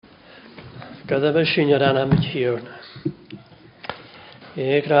Gada bheith sin ar anam yn hiwr.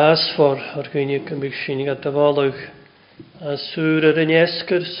 Gras for ar gwynig gymig sin gada dafolwg a sŵr ar yn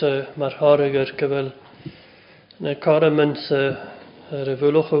esgyr sy mae'r horig ar gyfel na coramyn sy ar y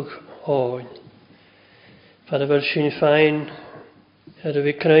fwlwchwg oen. Fad fel sin ffain ar y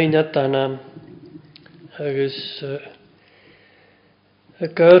fi creu'n at anam agos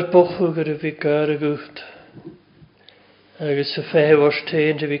y gyr bwchwg ar y fi gyr y gwt agos y ffew o'r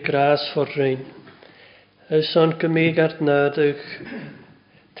tein ar fi gras for rhain. Ys ond gymig at nadig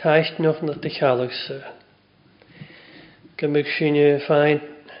taith noch na dy chalag sy. Gymig sin y ffain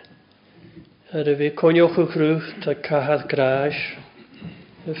ar y fi coniwch o grwcht a cahad gras.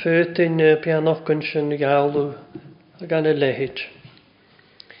 Y ffyrtyn pianoch gynsyn galw a gan y lehid.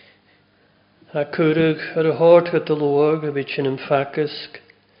 A cwrwg ar y hort gyda lwag a byd sy'n ymffacysg.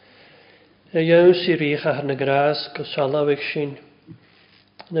 Y iawn sy'n rych ar na gras gysalawig sy'n.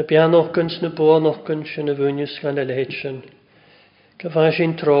 Na pianoch gyns na bonoch gyns yn y fwynys gan y lehid sy'n. Gyfa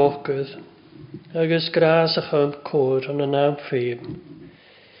sy'n trochgydd. Agos gras a chym cwr yn y naam ffeib.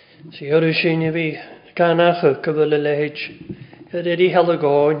 Si hyrwy sy'n i fi ganach y gyfel y lehid. Yr eddi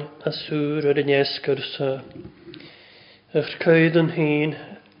helagoen a sŵr ar yn esgyr sy. Ych cwyd yn hun,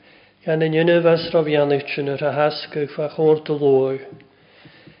 gan yn yna fas rofianich yn yr ahasgych fa chwrt y lwag.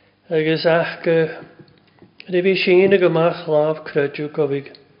 Agos achga, ryfi sy'n y gymach laf crydw gofig,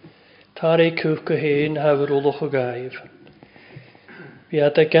 tar ei cwch y hen hawr olwch o gaif. Fi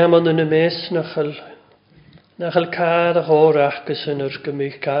ad y gamon yn y mes nachal car a hor achgys yn yr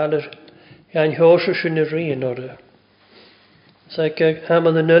gymich galer, gan hwrs yn y rhan o'r. Sa'n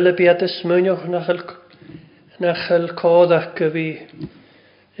amon yn yla bi ad y smynioch nachal coddach gyfi.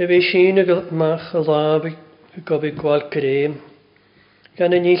 Fi sy'n y gymach y laf y gofig gwal grem.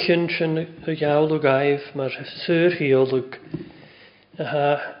 Gan y nichyn sy'n y iawl o gaif mae'r syr hiolwg.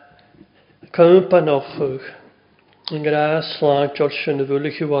 Cwmp a nochwg. Yn gras slag jol sy'n y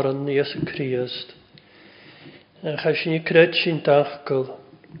fwlich i waran nias y criast. Cha sy'n i cryd sy'n dachgol.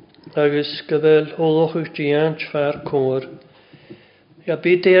 Agos gyfel olwch i'ch diant ffa'r cwr. Ja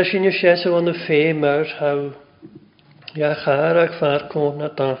byd e sy'n i sies o yn y ffeim ar haw. Ja char ag ffa'r cwr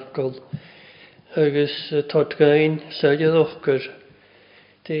na dachgol. Agos todgain syliad ochgyr.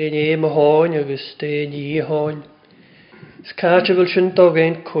 Dyn e my hoen agos dyn i hoen. Scarcha fel sy'n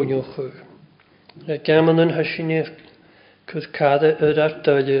dogain cwniwchwg. A gamon yn hysyn i cwyd cada yr ar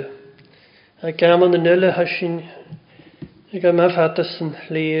dylio. A gamon yn yla hysyn i gymaf hatas yn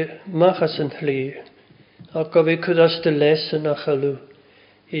hli, machas yn hli. A gofi cwyd as dy les yn achalw.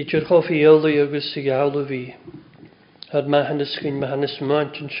 I dyrchof i ylw agos i awlw fi. Ar mahanys chyn mahanys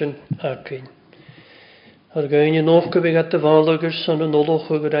maint yn sy'n acyn. Ar gain yn och gyfig at y falwgr son yn olwch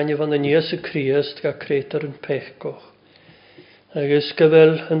o gyda'n fan y nias y criast ga cretar yn pechgoch. Agos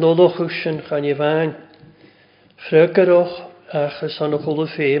gyfel yn olwch o sy'n chan i fain. Ffrygaroch achos son o'ch olw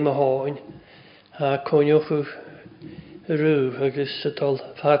ffeim a hoen. A coniwch o rŵ agos y dol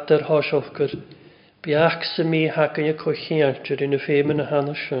fadar hosiochgyr. Biach sy'n mi hacyn y cochiantyr yn y ffeim yn y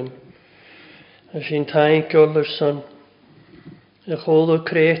hanes sy'n. A sy'n tain gylwyr son. Y chol o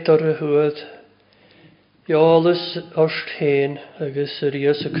cretar y hwyd. Iolus orst hen, agos yr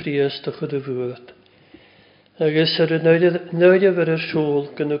ias y criast o chyd y fwyd. Agos yr nwydio fyr y siwl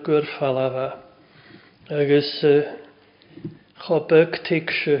gyn y gwrffalafa. Agos chobeg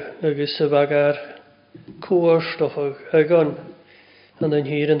tigsio, agos y fagar cwrstochog, agon yn yn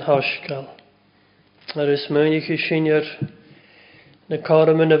hir yn hosgal. Ar ysmyn i chi syniad na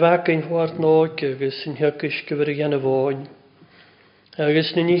corum yn y fagyn hwart nog, agos yn hyggys gyfer y gan y foen. Agos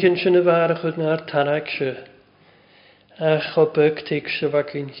na nichyn sy'n y farach oedd na'r tanag sy. A chobeg tigsio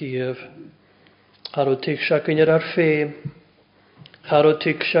fagyn hif. Haro tigsio ac yn yr ar ffeim. Haro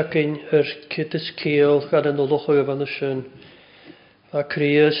tigsio ac yn yr cytys ceol gan yn olwch o gyfan y sy'n. Fa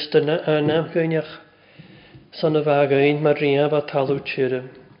criast yn amgynach. Son y fagyn mae'r riaf a talw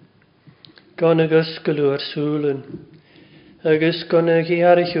tyrym. Gon agos gylw ar sŵlyn. Agos gon ag i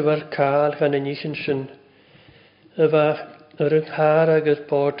arich yw ar cael gan y nichyn sy'n. Y fa yr ynghair ag yr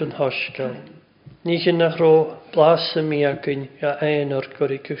bod yn hosgal. Nich yn nach ro blas y mi ac yn ia ein o'r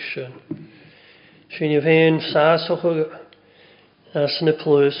gori cwsiwn. Sy'n yw hen sasoch o as yn y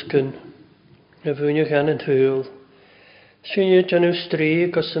plwysgyn. Y fwyniwch an yn hwyl. Sy'n yw jan yw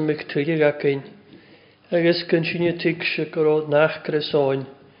strig os yn mich tydig ac yn. Agos gyn sy'n yw tigsio goro nach gres oen.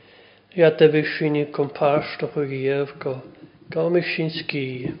 Ia dyfych sy'n yw compast o'ch o giaf go. Gael mich sy'n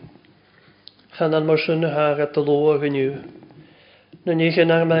sgi. Chanan mor sy'n y hag at y loa yn yw. Na nich yn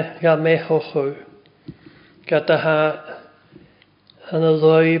ar mechoch o. Gada ha an y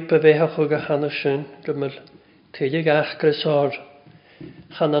loi bevechoch o gahanna sy'n gymryd teilig achgres o'r.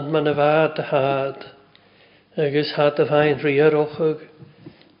 Chanad man a bhad a had. Agus hat a bhain riarochug.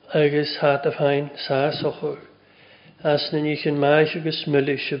 Agus hat a bhain sasochug. As na nich yn maes agus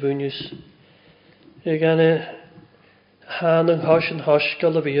mylis y bwynys. Ag anna han yn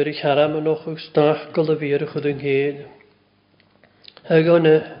hosgal a fyr I charam yn ochug stachgal a fyr a chud yn hyn. Ag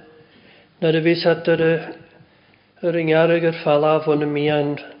anna na dy fys at yr ringarag ar falaf o'n y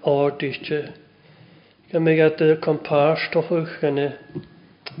mian ordysio. Gymig at y compars tochug anna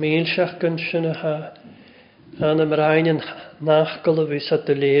miensach gynsyn a ha. Anna mraen yn nachgal a fys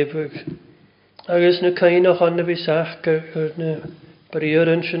at y lefug. Agus na cain och anna fys ach na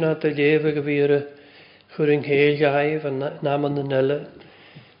brieren sy'n at y lefug a fyr a chwr yng ngheil gaif a nam yn y nela.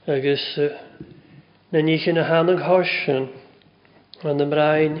 Agus na nich yn y hanag hosion an y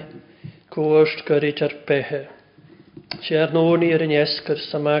mraen gwrst gyrrid ar behe. Si ar nôni ar yn esgyr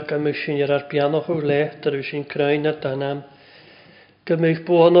samag am ysyn ar bianoch o let ar ysyn crain at anam. Gymig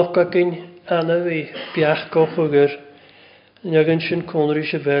buonoch gagyn anna fi biach goch o gyr. Nag yn sy'n conri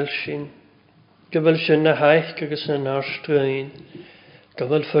sy fel sy'n. Gyfel sy'n na haich agos na narstwain.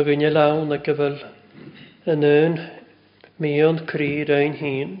 Gyfel ffagyn y lawn a gyfel yn yn mion crir ein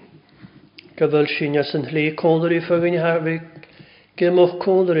hun. Gyfel sy'n as yn hli conri ffagyn y harfig. Gymwch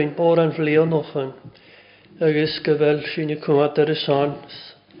conri yn bor an fleon ochan. Agus gyfel sy'n y cwmad ar y sans.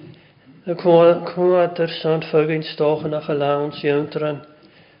 Y cwmad ar sant ffagyn stochen ach y lawn sy'n dran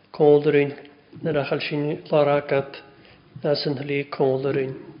conri nyr achal sy'n laragat as yn hli conri.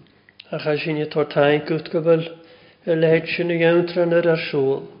 Ach as sy'n y tortain gwt gyfel y leid sy'n y dran ar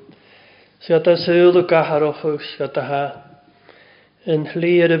sŵl. Sy'n a sŵl y gaharochwg sy'n a ha. Yn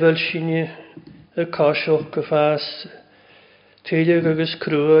hli ar y fel sy'n y casioch gyfas teilwg agos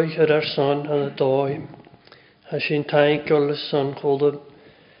crwy ar son an y doi. A sy'n tain gol y son chol y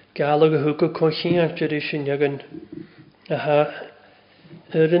gael y hwg o cochyn ac yr sy'n ygyn a ha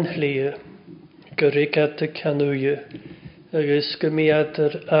yr yn hli gyrrig at y canwye agos gymiad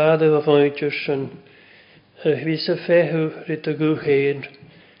yr ad y fwydyr sy'n hwys y ffehw ryd y gw hen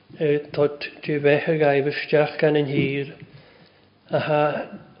tot di fech y gaif ysdiach gan yn hir a ha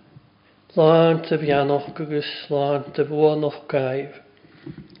lant y fianoch agos lant y fwonoch gaif.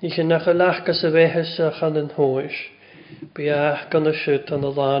 Ich yn nach y lach gas y fehes ach an yn hwys. Biach gan y sydd an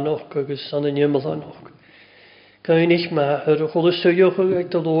y lanoch agos an y nymlanoch. Gain ich ma yr chwl y sywioch ag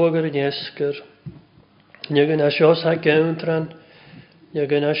dylwag ar yn esgyr. Nyg yn asios a gewntran.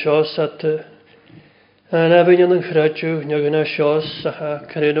 Nyg yn asios at y anafyn yn chradw. Nyg yn asios a ha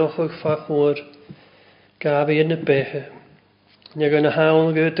crynoch ag ffachwr. Gafi yn y behe. Nyg yn y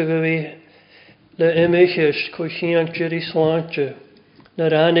hawn gyda fi. Le ymych ysg cwchyn ag gyri slantio. Na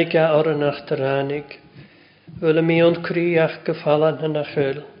ranig a ar yn ach ranig. Wel y mi ond cri ach gyffalan yn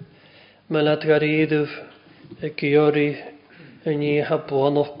achel. Melad garidwf y giori y ni ha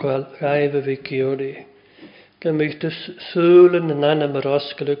bonoch gaif y fi giori. Gymig dy sŵl yn ynan am yr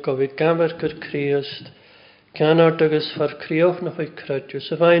osgol y gofyd gamfer gyr criast. Canart agos far crioch noch o'i cradw.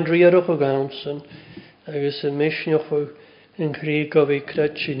 Sy fain riarwch o gawnson. Agos y misioch o yn cri gofyd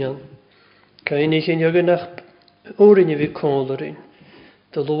cradwyn. Cain ich yn ygyn ach orin i fi colorin.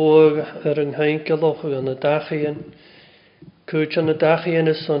 De loog yn heinkeloch yn y dachien. Cwch yn y dachien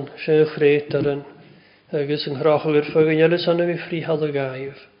is son sy'n chreitaren. Agus yn hrachog yr ffog yn ylus yn y ffri hal y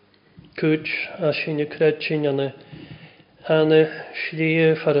gaif. Cwch a sy'n y credsin yn y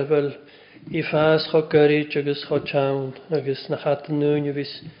slie farafel I ffas cho gyrrid agus cho tawn. Agus na chat yn nŵn y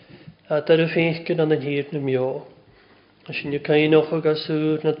fys a dar y ffeinchgyn yn hir na mio. A sy'n y cainoch ag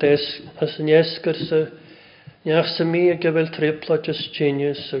asŵr na des as yn esgyr sy Niach sy'n mi a gyfel tripla just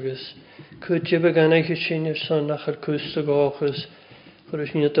genius agos. Cwyd i began eich sy'n i'r son ach ar cwst o gochus. Chwyr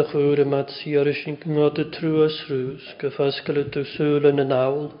ysyn y chwyr yma si ar ysyn gyngod y trw as rŵs. Gyffasgal y dw sŵl yn y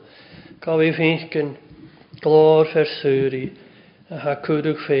nawl. Gael ei ffeinchgyn glor fer sŵri. A ha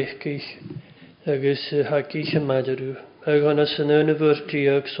cwrwg ffeichgych. Agos ha gych y madarw. Ag honna sy'n yn y fwrdi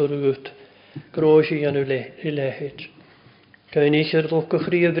ag sorwyd. Groesi an y lehyd. Gain ich lwcwch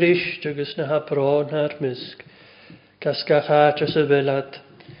ri y brisht agos na ha brawn ar mysg. Casgach at as y velad.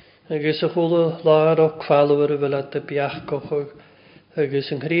 Agus y chwl y lar o cfalwyr y velad y biach gochog.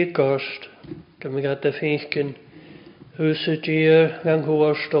 Agus yng nghri gorst. Gymig at y ffeinchgyn. Hws y dir gan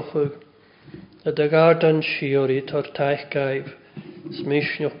hwars dochog. A dy gardan siori tor taich gaif.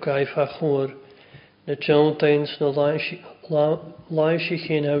 Smisnioch gaif a chwr. Na jauntains na lais i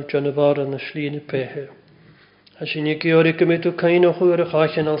chyn haw jan y bar an y slin y pehe. A sy'n i giori gymryd o cain o chwyr y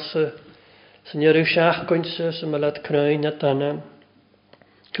chachan alsa. Sy'n i'r siach gwyntsa sy'n malad crain at anam.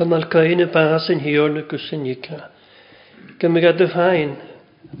 Cymal cain y bas yn hior na gwsyn ica. Gymig ad y fain.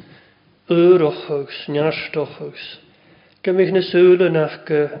 Ur ochogs, niarst ochogs. Gymig na sŵl yn ach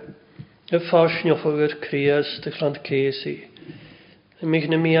y ffasnioch o'r Crias dy chlant Cesi. Gymig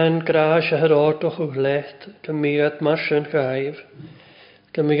na mi an gras a hyrodoch o glet, gymig at marsian gaif.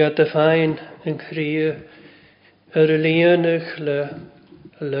 Gymig at y ffain yn cria yr lianach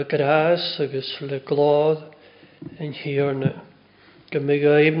le gras agos le glod yn hirna. Gymig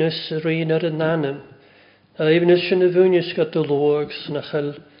aibnes rhin ar y nanem. Aibnes sy'n y fwynys gad y logs na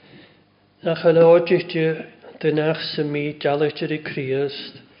chael oedrych dynach sy'n mi dalach yr i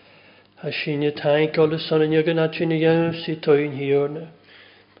Criast. A sy'n y taen golus son yn ygyn at sy'n y iawn sy'n toi'n hirna.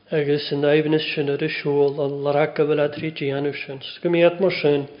 Agus yn aibnes sy'n ar y siôl al laraka fel adri gianwysyn. Sgymig at mor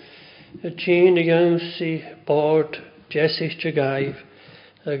sy'n y tîn y iawn sy'n bod jesich dy gaif.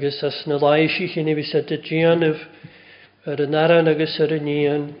 Agus as na lais i chi'n i fysad y gianwf ar y naran agus ar y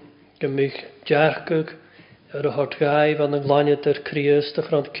nian. Gymig diarcog ar y hort gaif an y glaniad ar Crias dy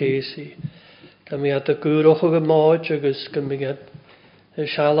chrant Cesi. Gymig at y gwroch o gymod agus gymig at y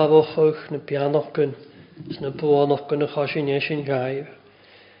sialafochwch na pianochgyn, na buonochgyn y chosin eisiau gaif.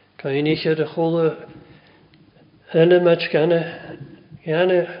 Cain ich ar y chwle hynny mach gan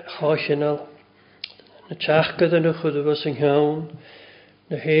y chosinal, na tiachgyd yn y chwydwys yng Nghyawn,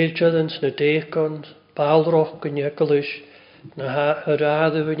 na heiltioddans na deicons, balroch gyn ygolys, na yr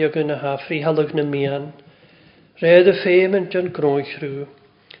addef yn ygyn na ha frihalig na mian. Red y ffeim yn jan groich rhyw,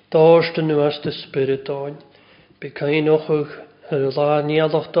 dorst yn nhw as dy spirit o'n, be cain ochwch yr la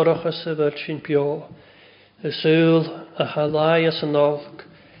nialoch dorach as y fel sy'n bio, y sŵl a halai as yn olg,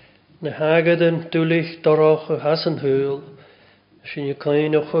 na hagad yn dwlich dorach o has yn hwyl, sy'n y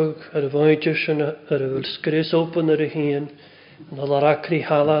cain ochwch ar y fwyntys ar y fel sgris open ar y hyn, yn al aracri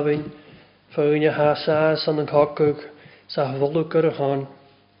halafyn, fawyn y hasas an yn cogwg, sa hfolwg ar y hon.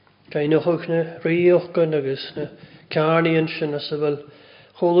 Cain ochwch na rioch gyn agos na carni yn sy'n as y fel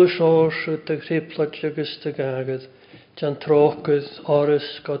chwlw siors y dy griplad agos dy gagad. Jan trochgydd oris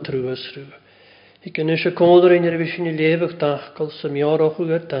go trwys rhyw. I gynnes y condor ein rhywun i lefych dachgol sy'n mioroch o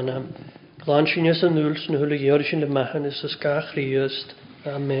gyrdanam. Glan sy'n ys yn nŵl sy'n hwyl i gyr sy'n y mahan ys ysgach rhyst.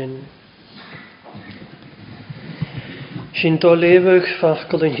 Amen. Sy'n do lefych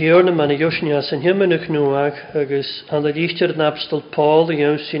fachgol yn hir na man i ysnias yn hym yn ych nŵag agos an y lichter yn abstol Paul i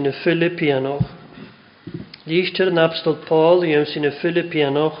yw'n sy'n y Filipianoch. Lichter yn abstol Paul i yw'n sy'n y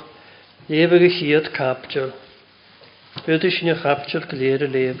Filipianoch lefych y chiad capdiol. Byd sy'n y chapter glir y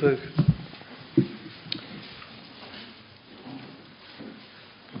lefyg.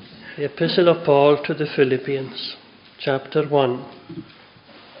 The Epistle of Paul to the Philippians, chapter 1.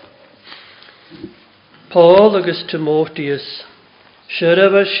 Paul agus Timotheus,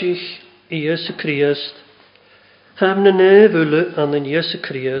 siarad sich i Iesu Christ, ham na nefwle an yn Iesu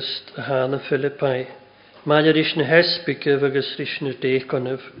Christ a han y Philippi. Mae'n rys na hesbygaf agus rys na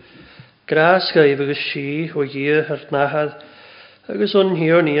deconaf. Gras gaif agus si o ie ar nahad agus on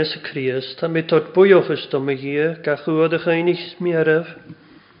hir ni Iesu Christ, am tot bwyochus dom y ie gachwad ych einig miaraf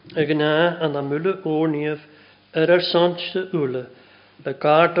ag na an amwle orniaf ar santste ule, le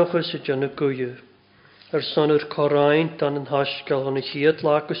gardochus y jan y gwyaf, son yr corain dan yn hasgal an y chiad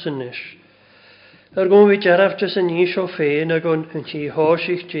lacus yn nish. Gwn fi jaraftas yn is o ffein ag on yn chi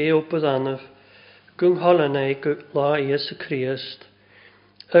hosich je o bydanaf, gwn holanau la Iesu Christ.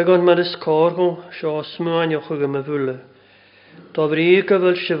 Ag on mar yscorgol sio smwanioch ag yma fwle. Do fri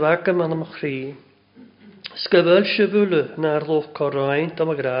gyfel syfag am anam chri. Sgyfel syfwle na'r loch corain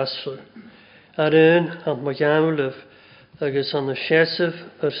dam y grasfol. Ar un am mo jamwlef agos an y siesif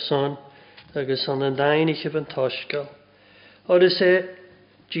yr son agos an y dainig y fantasgal. Oes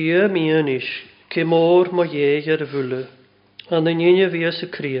dia mi ynish cymor mo ieg ar y fwle. An y nynnu fi as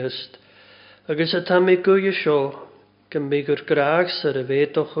y Christ. Agos y tam i gwy sio gymig yr grags ar y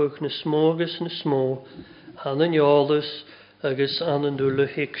fedoch o'ch na smogus na smo, an yn iolus agos an yn dwle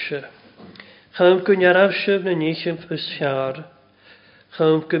higsio. Chym gwniarafsyf na nichym ysfiar,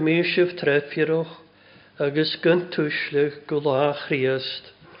 chym gymysyf treffiroch agos gyntwyslich gwla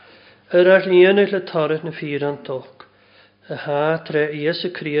Christ. Ar lianig le torret na firantoch, a ha tre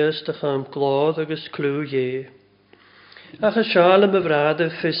Iesu Christ a chym glod agos clw ie. Ach a sial am y frad y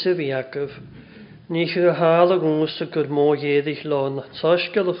ffysif Iacov, Nich y hael ag ws y gyr mo ieddig lon,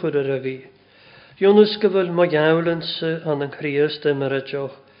 tasgal y chwr yr ygi. Ionus gyfel mo iawn sy an yn Christ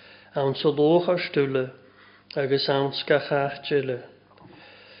ymyradioch, awn sy loch ar stwle, agos awn sgachach gyle.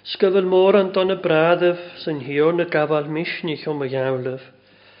 Sgyfel môr an don y braddef sy'n hion y gafal misnich o mo iawnlef,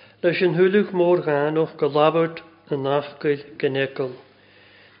 leis yn hwylwch môr ganoch gylafod yn nachgyl gynegol.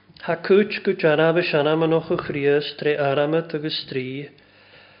 Ha cwt gwt arab y sianam yn och o Christ tre aramat agos stri,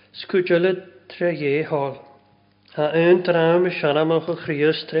 sgwtjalyd tre ie hol. Ha un draam y sianam och o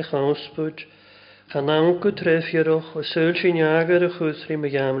Christ tre chansbwyd, Gaan naam go trefjeroch, o sul sin jager a chwthri me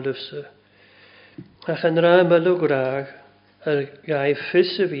jamlufse. A chan ra melo graag, gai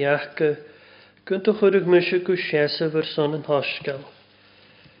fisse viachke, kunt o churig mysje go siese ver son en hoskal.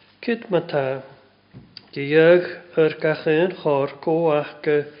 Kit mata, die jeug gach een chor go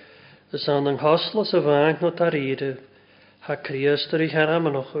achke, is aan een hoslas a vaang no taride, ha kriester ich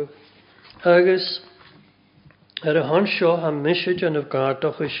haramanochu. Agus, a hansho ha mysje jan of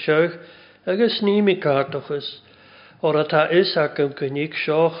gardoch is sjoch, agus ní mi gardochus, or a ta is acum gynig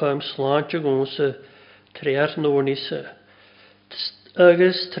sio chym slantio gwnse trear nônise.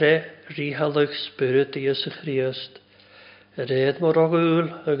 Agus tre rihalig spirit Iesu Christ. Red mor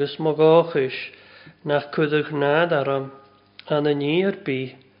ogul agus mogochis, nach kudig nad aram, an a nier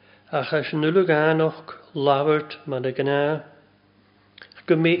bi, ach as nullig anoch lavert man a gna.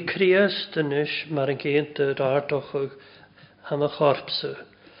 Gymig Christ yn is mar yn geint y raardochig am a chorpse.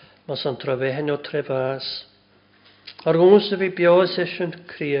 Mas an trafehen o trefas. Ar gwns y fi bios eisiau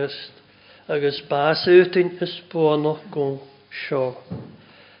Christ, agus bas ydyn ysbonoch gwn sio.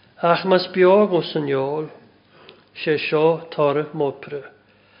 Ach mas biog os yn iol, se sio torre mopre,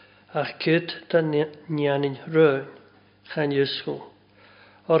 ach cyd da nianin rhain, chan ysgw.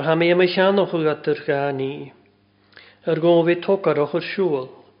 Or ham ei mechanoch o gater ga ni. Ar gw'n fi tocar o'ch o'r siwl,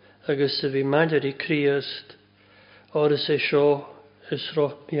 agus y fi maler I Christ, or ys e sio is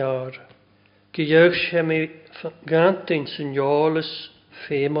jaar. Gejuich hem I gantin sy'n jolus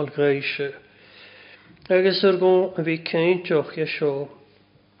femol geisje. Agus gw'n fi keintjoch je sio.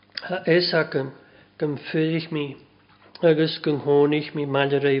 Ha esagum gym ffyrig mi. Agus gym honig mi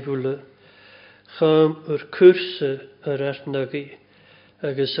malerei vule. Chym curse arnagi.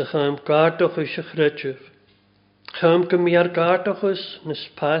 Agus a chym gardoch is a chredjuf. Chym gym mi gardoch is nes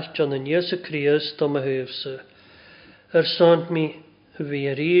palt jan yn Iesu Christ om a hefse. Sant mi vi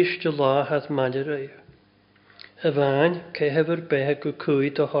ríiste láthad maidiré. A bhain ce hefur bethe go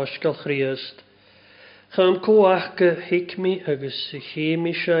cúid a hoskal Christ. Chym coach go hic mi agus a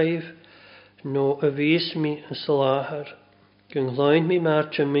chémi saif, no a vís mi a salahar. Gyn lain mi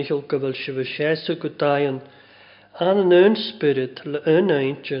marcha michel gyfel se fy siesa go dayan, an an spirit le an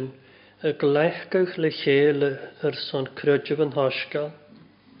eintjen, a gleichgach le chéle son crudje van hoskal.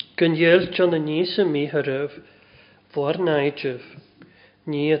 Gyn jelt jan a nisa mi haraf, voor naidjef.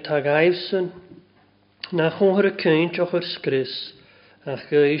 Ní a tagaifsen, na chonhar a ceint och skris, ach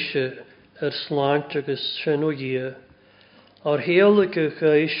geishe slant agus sin o ie. Ar heelige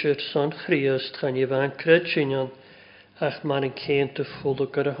geishe son Christ gan je van kretsinjan, ach man een keinte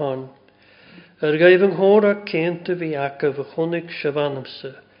fullig a han. Geiving hora keinte vi akka vi chonig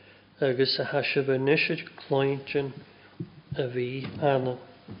shavanamse, agus a hashe vi nishid kleintjen a vi anna.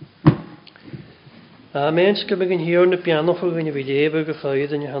 Mensen begin hier op piano voor je leven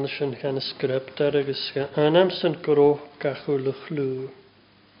gegeven en je handen zijn gaan script ergens aanam zijn kro kachule glu.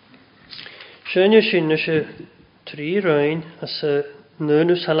 Zijn je zinnige drie rein als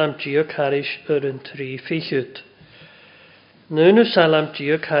neunus halam geokarisch een drie fichut. Neunus halam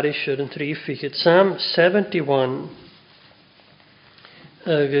geokarisch een drie fichut. Psalm 71.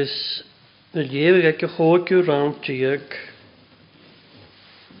 Ergens de leven ik hoog je round geok.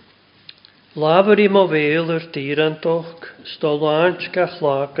 Laver I mo veler dierantoch, stolaanch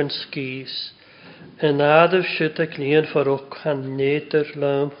gachlak en skis, en adef shit a knien farok han neter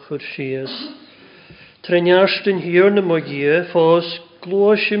lam churshies. Trenjarsten hierne mo gie, fos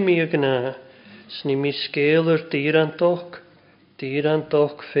gloosje mi gna, sni mi skeler dierantoch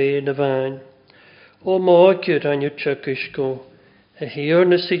fe na vain. O maakje an je tjukisko, a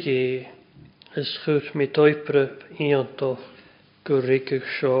hierne se je, is chut mi toipre iantoch, gurikig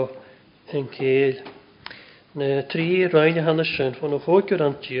sjo. En keel. Ne drie reine handen zijn van een hoger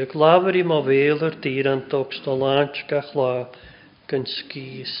antje. Klaver I ma veler dier aan toch stolaantje gachla kan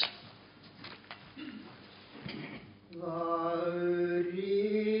skis.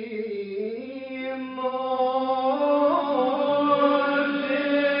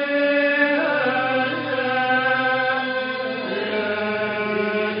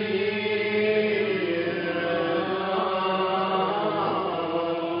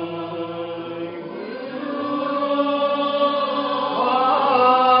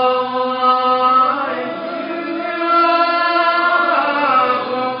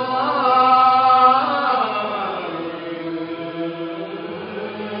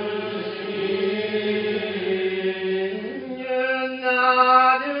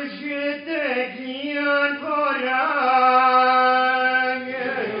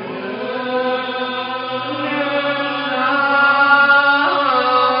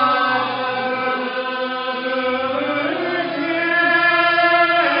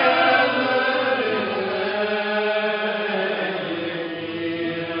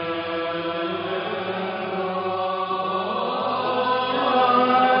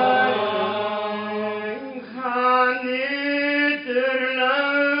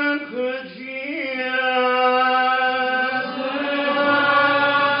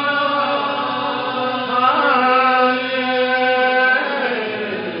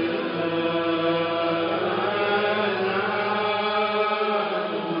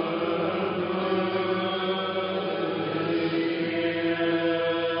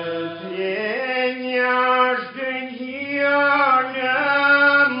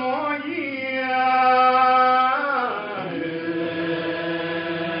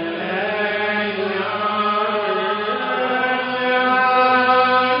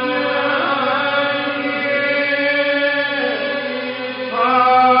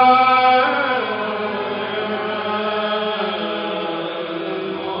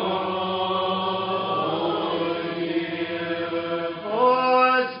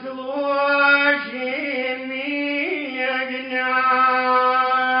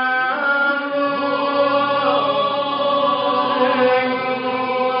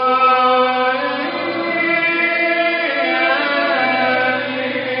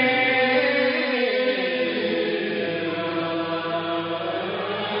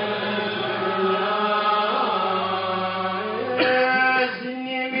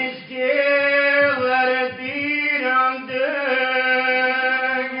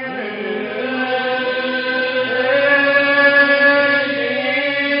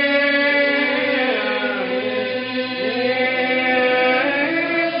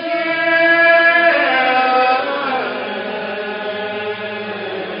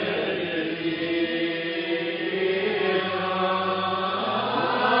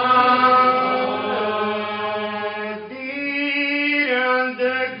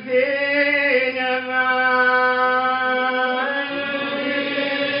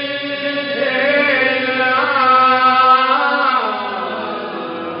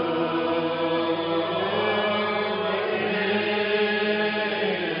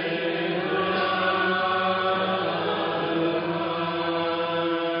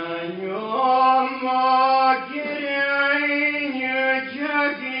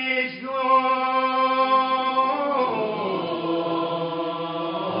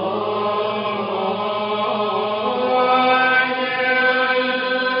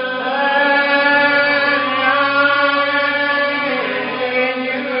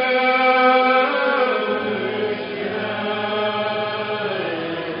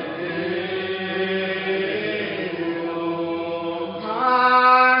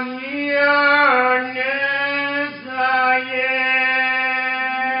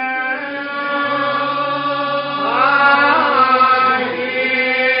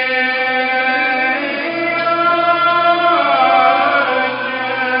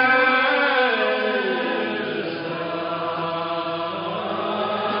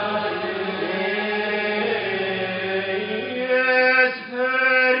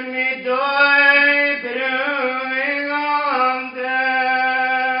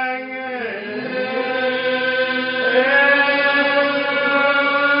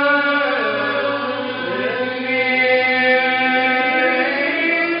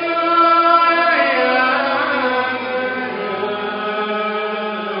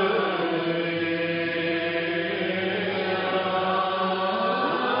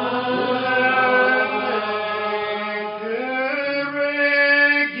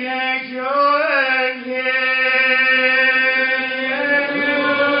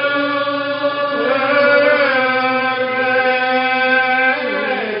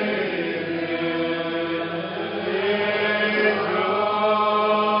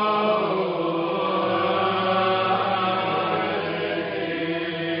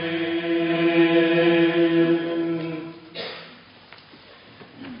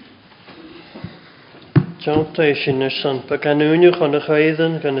 John Taishin is son, pa ganúniu chun a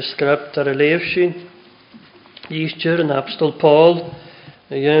chaidan gan a script ar a leif sin. Ístir an apostol Paul,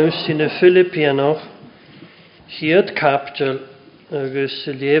 a jaus in a Philippianoch, hiad captel agus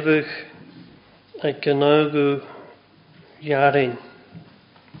a leibig ag gnágu jarin.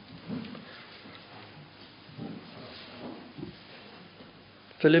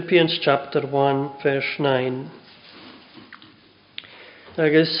 Philippians chapter 1 verse 9.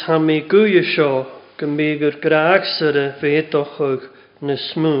 Agus ha mi gúi seo gymígur graag syr a fétochog na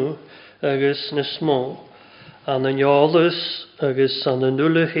smú agus na smó, an an iolus agus an an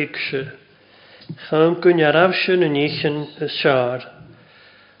nula hicse. Cham gwn arafsyn yn eichin y siar.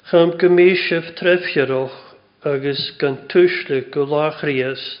 Cham gymysif trefhieroch agus gan tŵsle gwlach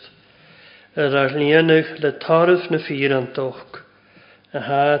riast. Ar lienig le tarf na fírantoch. A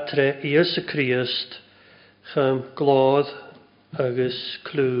ha tre Iesu Christ. Cham glód agus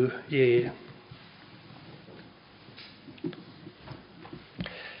clú ie.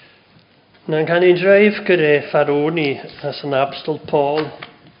 Na'n can i'n dreif gyda Faroni as an apostol Paul.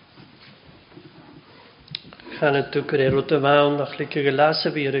 Can y dw gyda rwyd y fawn ach lyg y glas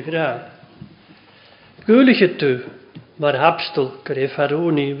y fi ar y gra. Gwylch y dw, mae'r apostol gyda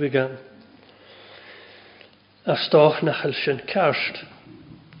Faroni fygan. A stoch na chylsyn carst.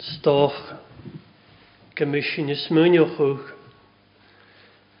 Stoch gymysyn y smynioch o'ch.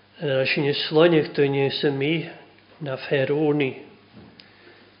 Yn sy'n y slonyg dyn ni sy'n mi na Faroni.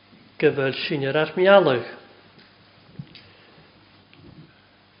 Gyfel sy'n yr armialag.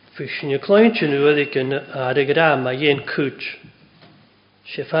 Fy sy'n y cloentyn nhw ydy gan ar y gram a yen cwtch.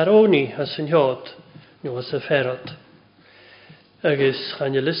 Se Faroni as yn hiod, nhw as y ferod. Agus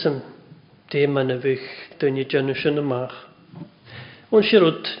chan y lysym dim an y fych dyn ni dyn sy'n ymach. Ond sy'n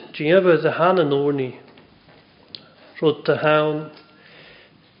rwyd diafod y han yn orni. Rwyd y hawn.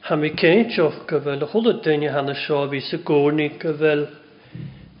 Ham i ceint o'ch gyfel y chwlyd dyn ni han y sio fi sy'n gorni gyfel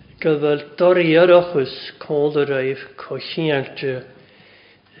doriar ochus call the raif cochiantje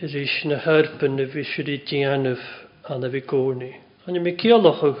rys na herpen na visri dianuf an a vigoni. An mi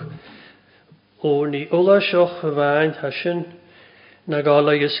kioloch oni ola shoch vain hashin na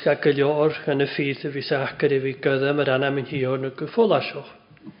gala iska kelior an a fite vis akkere vi gada mar an amin hior na gufola shoch.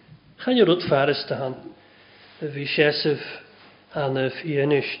 Chan je rot fareste han. Vi shesef an a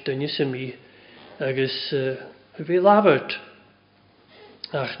fienish dunisemi agus vi labert.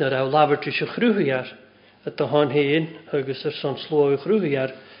 Ach na rau labert is a chrúhiar, at a han heen, agus son slói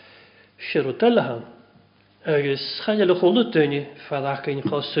chrúhiar, sirotelle han. Agus chan je chulde dunne, fadach in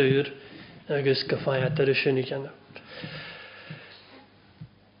chosur, agus gefaiat er is sinnig anna.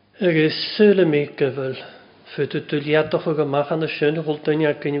 Agus sule mi gyfel, fytu tuliatoch o gamach an a sin, chul dunne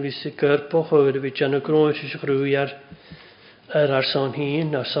ac in visi gyrpoch o'r vi janna groes is chrúhiar, ar son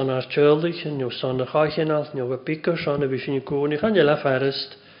heen, ar son ar tjölig, nw son ar chachenal, nw a picker, son a vi sin goni, chan je la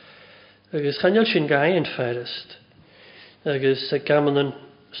ferest. Agus chan je sin gaien ferest. Agus a gaman an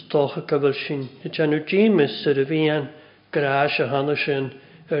stoch a gyfel sin, jannu jimis ar a fian graas a hanna sin,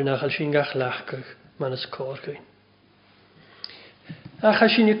 nachal sin gach lachgach, man as corgain. Ach a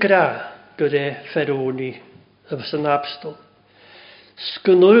sin i gra, gyda Faroni, a fas an apostol.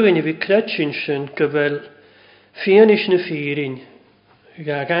 Sgynwyr i fi credsin sin gyfel Fianish na fírin,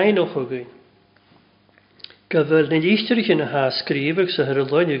 ga gain och ogain. Gyfel na lístrich in a ha skrivig sa her a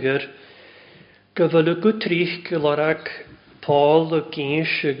loiniger, gyfel a gutrich gylorag Paul a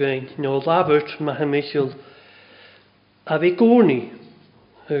gynsh again, no labert ma ha Michael a vi gorni,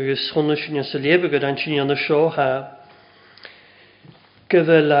 agus honna sin a lebegar an sin an a sio ha.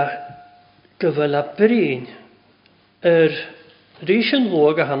 Gyfel a brin, rysyn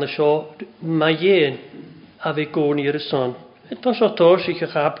log a han a sio ma yen, a fi goni ar y son. Eto so tor sich a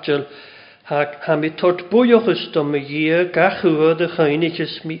chabdel ha mi tort bwyochus dom y ie gachwyd y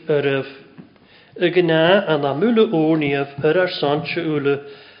chynnichus mi yrf. Y gyna an amwle orniaf ar son sy ule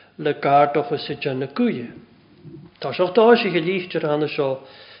le gardochus y jan y gwyie. Ta so tor sich a lichter an y sio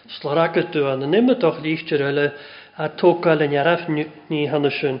slaragat du an y nimmedoch lichter yle a tokal yn araf ni han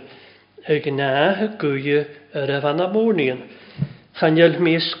y syn. Y gyna y gwyie yrf an amonian. Chanel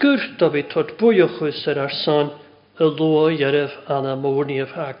mi sgwrt o fi tord bwyochus ar son y lo yrf an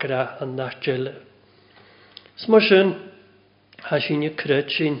amoniaf agra an nachgele. Smosyn, ha sy'n y cryd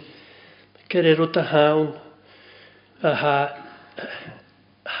sy'n gyda'r rwyd a hawn a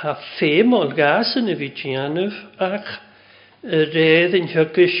ha ffemol gas yn y fi gianaf ach y redd yn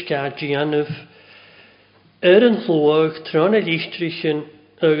hygys ga gianaf yn hlwag tron y lichtrichen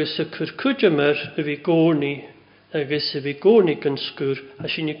agos y cwrcwydymar y fi goni agus y fi goni gan sgwr a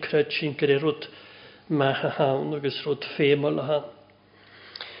sy'n y cryd sy'n gyda rwyd ma ha hawn agus rwyd ffemol a han.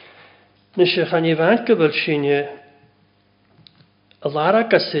 Nes je gaan je wankebel sinje a lara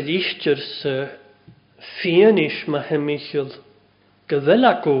gas y lichtjer se fienish ma hemichel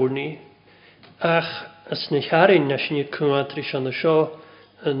gyfela goni ach as na charin na sinje cwantris an y sio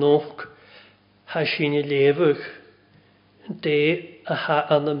yn och ha sinje lefwch de a ha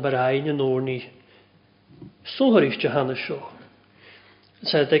an y brain yn orni sohar is je han y sio.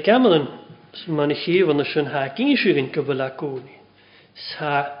 Sa de gamelen man ich hier van de schon ha ginsugin gyfela goni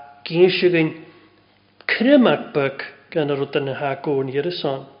sa ginsugin krimakbuk gan yr oedden y ha goni yr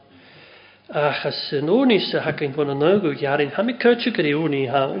son. Ach as yn orni sa ha gyn von y nögu jarin ha mi kyrtio gyda orni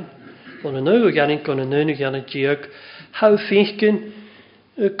hawn. Von y nögu jarin gan y nögu jarin diag ha finchgyn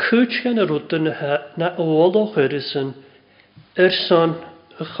y kyrtio gan yr oedden na ôl o chyrysyn son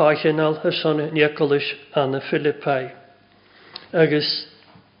y chachenal son y Nicolas an y Philippi. Agus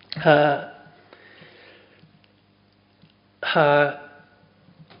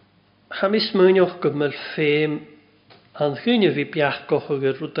ha mis mwynioch gymryd ffeim an chynnu fi biach goch o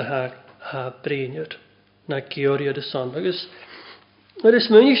gyrrwyd ha breinir na gioriad y son. Agus is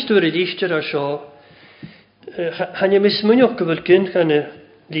mwynioch stwyr y lichtyr a sio han mis mwynioch gymryd gyn gan y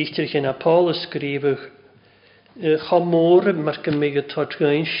lichtyr chyn a Paul ysgrifwch chamor mar gymig y tod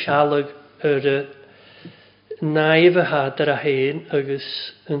gyn sialag y naif y hadar a hen agus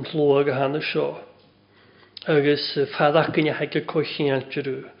yn llwag a han y sio. Agus ffadach gyn i haig y cochyn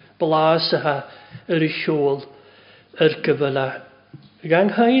antyrw. Blas ha y siol gyfela. Gang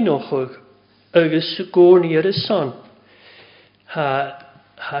hain ochog agus gorni y son.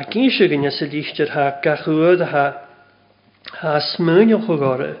 Ha gynsio gyn as y lichtyr ha gachwyd ha smyn ochog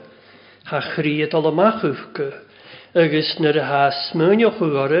ore. Ha chriad al y machwfge. Agus nyr ha smyn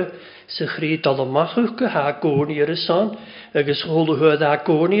ochog ore sy chriad al y machwfge ha gorni y son. Agus hwyd ha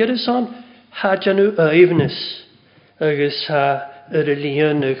gorni y son. Ha janw eifnys. Agus ha yr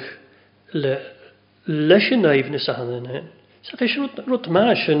lianig leis yn eifnys a hannyn hyn. Sa chys rwt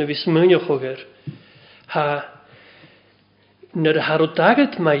mas yn y fys mynioch o gyr. Ha nyr ha rwt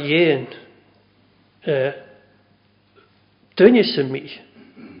agad ma ien dynys y mi,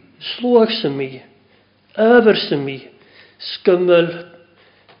 slwag sy mi, yfyr sy mi, sgymyl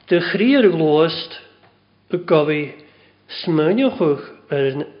dy chri'r glwast y gofi smynioch o'ch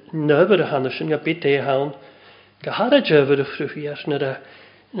nyfyr y hannys yn gabit e hawn. Gahara jyfyr y ffrwfiar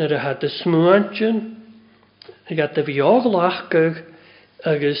nyr a had y smwantyn gad y fiog lachgag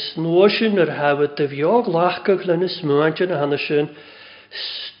agus nwysyn nyr hawyd y fiog lachgag lyn y smwantyn a hannysyn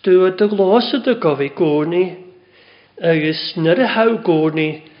stwyd y glosyd y gofi gorni agus nyr a haw gorni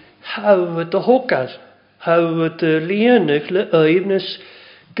hawyd y hogar hawyd y lianig le eifnys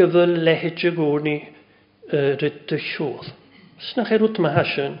gyfyl lehyd y gorni ryd y siol. Snach erwt ma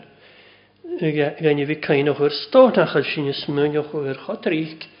hasyn gan i fi cain o'ch yr stod nach al sy'n ysmyn o'ch yr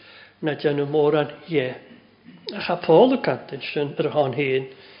chodrig na dyn nhw moran ie. A cha Paul y cantyn sy'n yr hon hyn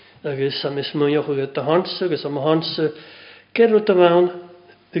agus am ysmyn o'ch yr dy hans agus am hans gerwyd y mawn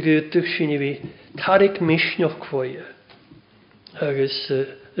y gydwch sy'n i fi tarig misnioch cwoia. Agus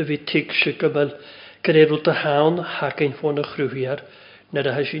y fi tig sy'n gybel gerwyd y hawn hag ein ffôn y chrwyar na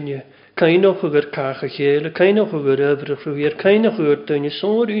da sy'n i cain o'ch yr cach a chel, cain o'ch yr yfr y chrwyr, cain o'ch yr dyn i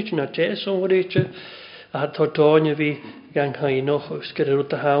sonryd na te sonryd a tordon i fi gan cain o'ch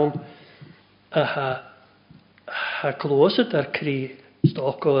gerwyd y hawn a ha glosyd ar cri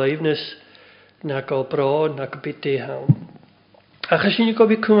stoc o eifnys na go bro na go bit e hawn. A chas sy'n i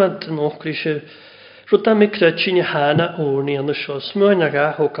gofi cwmad yn o'ch grisio rwyd am i cryd sy'n i hana orni an y sio smwyn ag a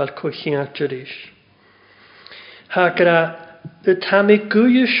hogal cochyn at yr is. Ha gra y tam i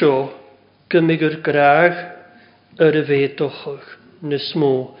gwy sio gymig yr graag yr y fedochog na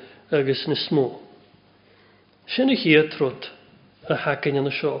smw agus na smw. Sy'n y hir trwyd y hagin yn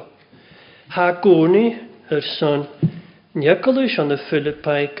y sio. Ha gwni yr son Nicolas an y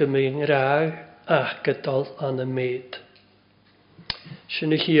Philippi gymig yr graag ach gydol an y meid.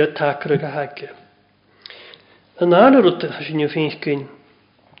 Sy'n y hir tacrag a hagin. Yn ar yr wrth sy'n y ffynch gyn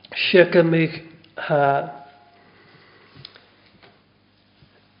sy'n gymig ha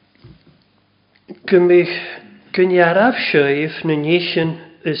gymig gyniaraf sjöif na nisyn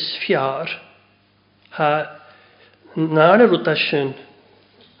ys fiar. Ha na'r rwt asyn.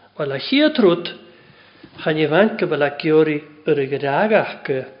 Wel a hi trwyd chan i fan gyfel a giori yr y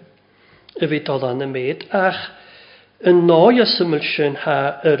gyragach y fi dod an y meid ach yn noi a syml sy'n ha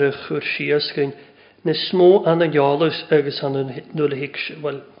yr y chwrsias gyn na smw an y iolus agos an y nŵl y higs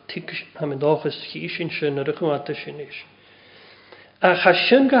wel tig ham yn doch ys hi sy'n yr y chwant sy'n is. A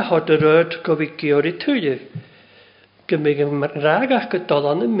chasyn ga hod y ryd gofi giori twyli. Gymig yn ragach gydol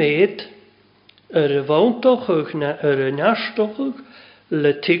an y meid yr y fawntochwch na yr y niarstochwch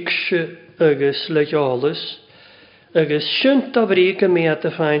le tigshe agus le jalas, agus synt o brig y mi at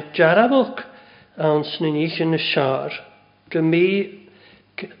y ffaint jarabog ans na nich yn y siar,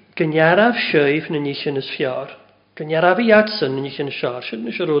 gyniaraf sieif na nich yn y sfiar, gyniaraf I atsyn na nich yn y siar, sy'n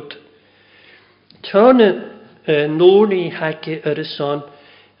nes rwyd. Tyn nôl I hagi y son,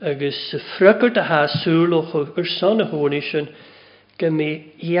 agus ffrygwyd a ha sŵlwch son y hwn eisiau, gymi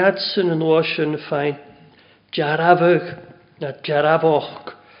iadsyn yn oesyn ffain jarafog na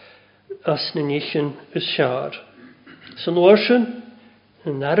jarafoch as na nisyn y siar. Sy'n oesyn,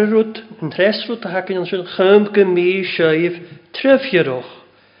 yn arrwyd, yn tresrwyd a hagin yn sy'n chym gymi siaif trefieroch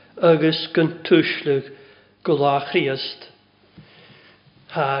agus gyn tŵslyg gylach riast.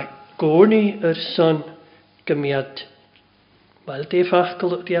 Ha gwrni son gymiad wel, die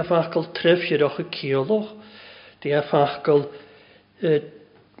afachgal trefieroch y cioloch, die afachgal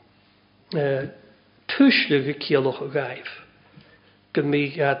tuislig y cioloch y gaif.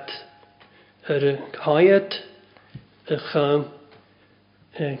 Gymiad y haiad y chym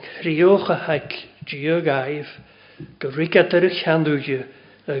rioch a hag dio gaif, gyrigad y chandwyd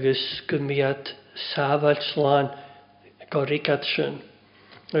agus gymiad safal slan gyrigad sy'n.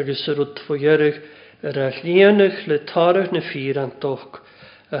 Agus yr wrth fwyrig yr allianach le tarach na ffyr an doch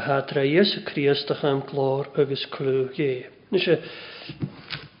a hadra Iesu Christ ach am glor agus clw ie. Nes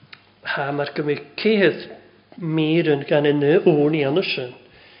ha mar gymig cehydd mir yn gan yn y o'n I anasyn.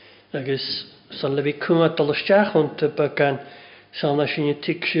 Agus san le fi cwmad dalysdiach hwnt y bygan san na sy'n y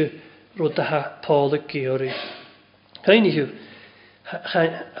tigsio rwyd a ha Paul y geori. Hain I hiw.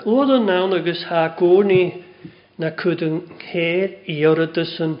 Oedd yn nawn agus ha gwrni na cwyd yn her I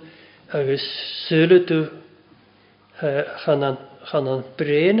oradysyn agus sylydw chanan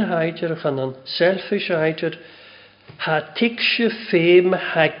brain haidir, chanan selfish haidir, ha tigsio fêm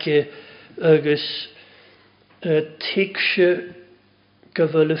hage agus tigsio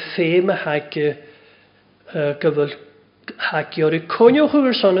gyfyl y fêm hage gyfyl hage o'r cwnioch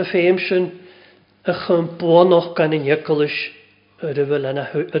o'r son y fêm sy'n chym bonoch gan yn iacolish yr y fel yna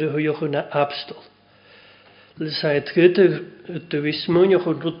yr y hwyoch yna abstol. Lysaid gyda dwi smynioch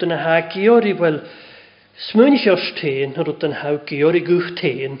o'r rwyd yn ha geori, wel, smynioch o'r tein, rwyd yn haw geori gwch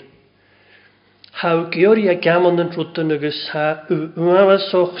tein. Haw geori a gamon yn rwyd yn agos ha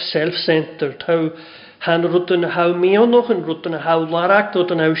uawasoch self-centered, han rwyd yn haw mionoch yn rwyd yn haw larag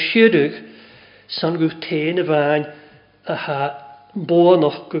rwyd yn haw sirig, san gwch tein y fain a ha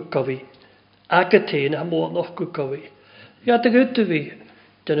bonoch gwgofi. Ag y tein a bonoch gwgofi. Ia, dy gyda fi,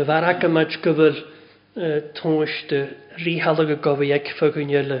 dyn y farag ymad gyfyl Tongs de rihalige gofi ag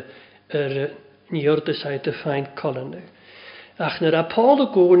ffygwniel niordus uit de fijn kolonne. Ach naar Apollo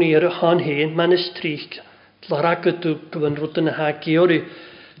goon hier han heen, man is triek. Tlarakket u gwen routen ha geori.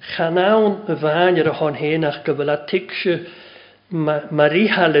 Chanaun vaan hier han heen ach gewel atiksje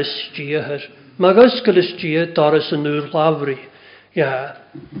marihales stieher. Maguskeles stier daar is een uur lavri. Ja,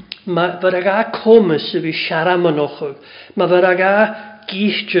 maar waar ik ga komen ze wie sharamen nog. Maar waar ik ga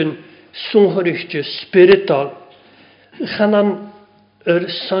giestjen sonherichtje spiritual. Gaan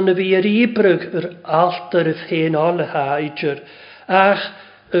son wie riebrug alter of heen alle haiger. Ach,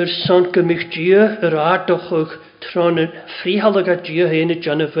 son gemich dieu aardoch tronen frihalige dieu heen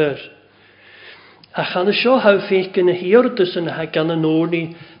Jennifer. Ach, aan de show hou vind ik hier tussen ha gan een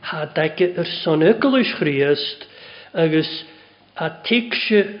orni ha dekke son ekkelish Christ. Agus a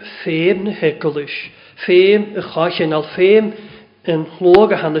tiksje feem hekelish. Feem gachen al feem en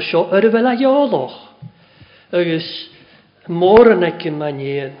loge aan de show wel a jaloch. Agus morgen ek in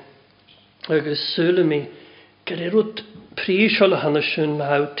manien. Agus zullen me gerut priesol aan de shun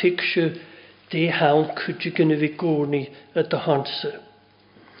hou tiksje de haun kutjigene vigoni at de hanse.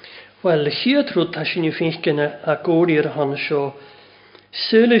 Wel, hier trut as je vindt a gorier han show.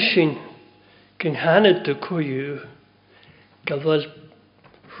 Zullen shin kin hanet de koju. Gewel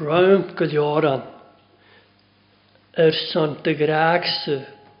ruim geljoran. Son de graagse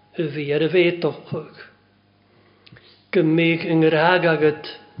weer weet toch. Gemig een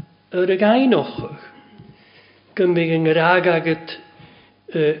raagaget gainoch. Gemig een raagaget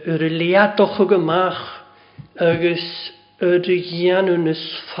leatoch gemach. Agus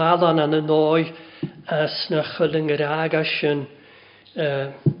janunis fallen aan de nooi as na chulling raagasjen.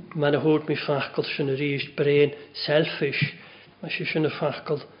 Man hoort me fachkel zijn riest brein selfish. Maar ze zijn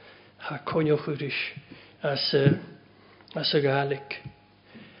fachkel ha konjochurish as galik.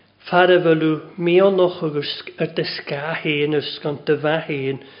 Fare velu meo noch de ska heen us kan te va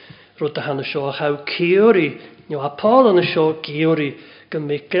heen rot de hanne show hou keori. Jo Paul aan de show keori kan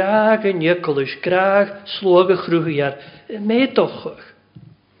me graag en jekolish graag sloge groejaar me toch.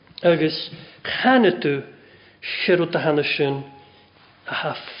 Agus gaan het u shirot de hanne shun a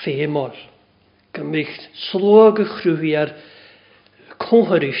ha fémol. Gymig slog y chrwy ar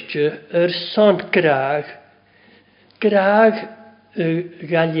conhyristio son graag. Graag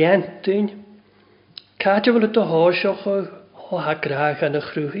galientyn. Cadw fel y dohosioch o ha graag an y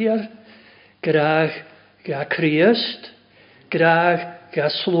chrwy ar. Graag ga Christ. Graag ga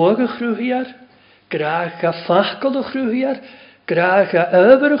slog y chrwy ar. Graag ga fachgol y chrwy ar. Graag ga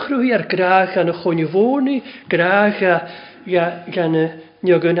över y chrwy ar. Graag gan y chwnifoni. Graag ga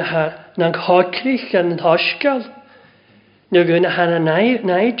niogun ha nang hocrych gan y hosgal. Niogun ha na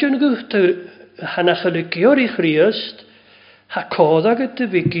naidjun gwt ha na chalygior i Christ. Ha codag at y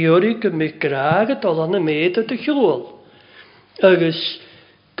figior i gymig graag at ol an y med at y chwl. Agus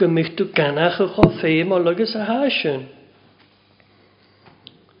gymig tu ganach y cho ffeim o lygys a hasyn.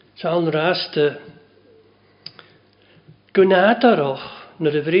 Sa'n rast gwnadarach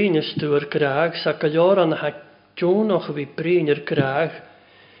nyr y frin ystwyr graag sa galior an ha dionoch fi brin yr graag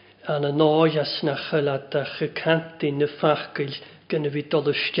an y noi as na chyladach y cantyn y ffachgyl gyn y fi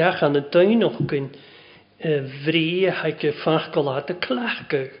dolwstiach an y dynoch gyn fri hag y ffachgyl ad y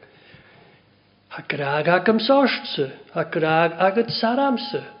clachgyg. Ha graag ag am sortse, ha graag ag yd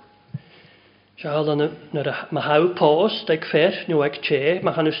saramse. Sial an ma hau post ag fer nu ag che,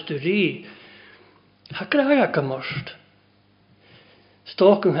 ma han ysturi. Ha graag ag am orst.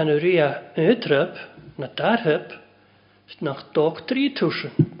 Stok yn han uri a ydryb, na darhyb, nach dog 3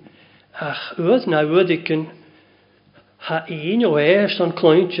 tusen. Ach uwyd na uwyd ikyn, ha un o son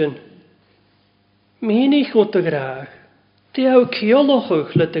klointjen. Menig goed de graag. Die hou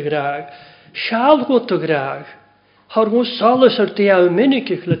kioloch le de graag. Schaal goed de graag. Har moes alles die hou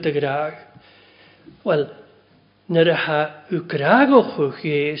minnigig le de graag. Wel, nere ha u graag och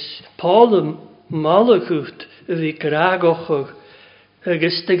jees, Paul malagut vi graag och.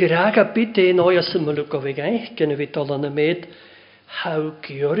 Agus de graag a bit een oia symulug of eich gen vi dolan y med, hau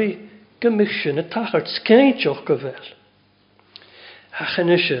giori gymysyn y tachart sgeintjoch gyfel. Ach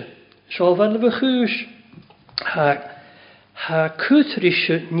yn ysio, siol fel fy chwys, ha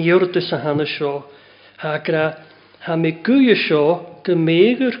cwtrisio niwrdys a han ysio, ha mi gwy ysio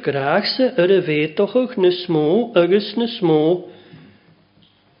gymegr graag se y fetoch na smó, agus na smó,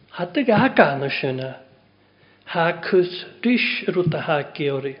 ha dy gaag an ysio na. Ha cwtris rwt a ha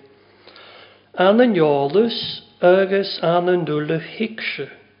giori. An yn iolus agus an yn dwle hicsio.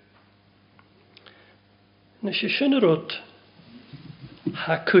 Nes i sy'n rwt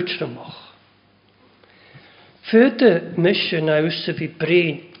ha cwtrymoch. Fyrde mysio na wsa fi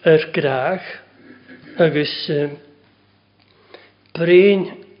brin graag agus brin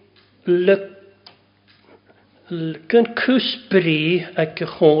gyn cws bri ag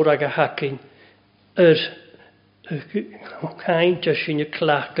y chor ag a hacyn kaint as in je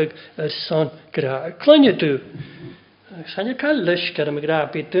klachtig son graag. Klein je du. San je cael lysgar am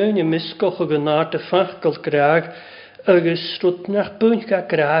graag by dyn je misgoch o gynnart y fachgol graag agus rwt nach bwyn ga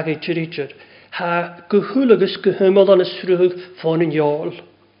graag i tyridger. Ha gyhwyl agus gyhymol an ysrwg ffôn yn iol.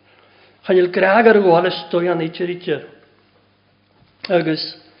 Chan il graag ar y wal ystoi an i tyridger. Agus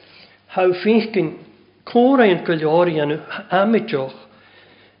hau ffynchgyn cora yn gyliori an amidjoch.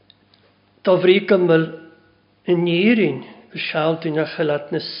 Da fri gymol yn nirin, siawd yn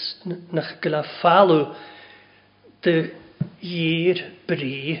nach gyla falw dy ir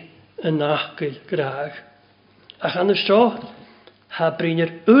bri yn nachgyl graag. Ach an ystro, ha brin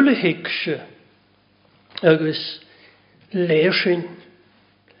yr ulehigsio agus leisyn.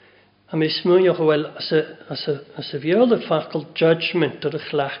 A mis mwyn o'ch wel as y fiol y ffacol judgment o'r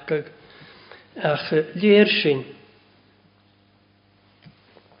chlachgag ach leisyn.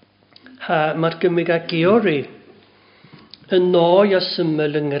 Ha mar gymig a giori yn noi as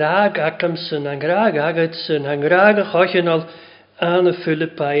ymyl yng ngraag ac amsyn, yng ngraag agadsyn, yng ngraag a chochenol an y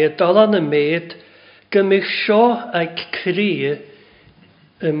Philippi, a dal an y med, gymig sio ag cri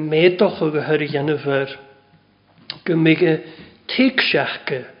y medoch o gyhyr yn y fyr. Gymig y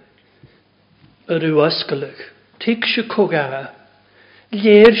tigsiachge yr yw ysgolyg, tigsio coga,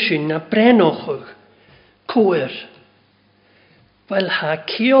 lersyn a brenochog, cwyr. Wel ha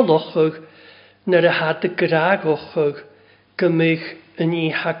ciolochog nyr a had y gragochog gymig yn I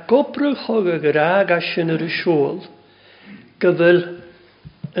ha gobrwchog y grag asyn yr siôl. Gyfyl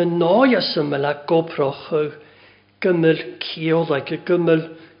yn noi as ymyl a gobrwchog gymyl ciolag, gymyl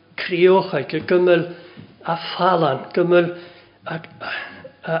criochag, gymyl a falan, gymyl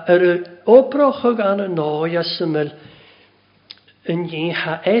yr obrwchog an y noi as ymyl yn I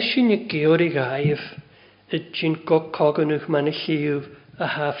ha esyn y gior I gaif ydyn gocoganwch man y lliw a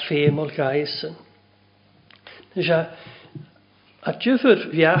ha ffemol gaisyn. Nes a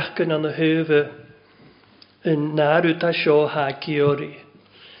dyfyr fiach gyn an y hyfe yn narw da sio ha giori.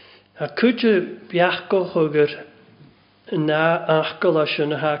 A cwtio biachgo hwgyr na achgol as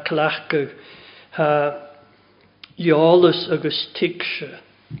yn ha clachgog ha iolus agus tigsio.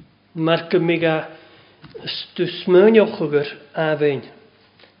 Marca miga stwsmynioch hwgyr afein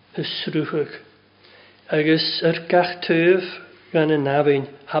ysrwchog. Agus gach tyf gan yn afein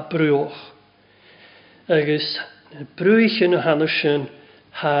ha brwch. Agus brwych yn y hanesyn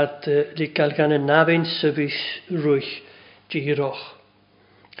had ligal gan yn afein sefys rwych diroch.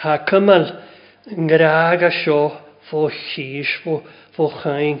 Ha cymal ngraag a sio fo chys, fo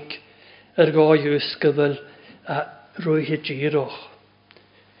chaink, goiws gyfel a rwy'n diroch.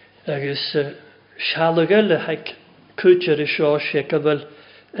 Agus sialagel haig cwtio'r sio se gyfel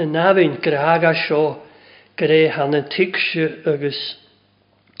yn afyn graag a sio greu han yn tigsio agus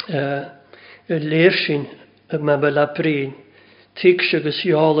y leirsyn ma fel a brin. Tigsio agus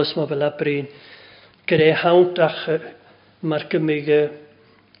iolus ma fel a brin. Greu hawnt ach mar gymig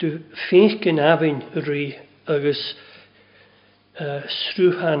du fynch yn afyn rwy agus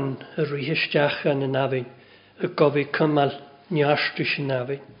srwhan rwy hystach an yn afyn y gofi cymal niastwys yn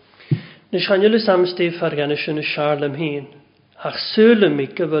afyn. Nes chan ylus amstef ar gan ysyn y siarlam hyn ach sylym i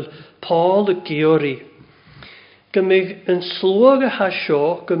gyfel Paul y Geori gymig yn slwag y hasio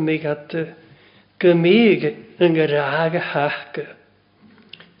gymig at gymig yn gyrraag y hachga.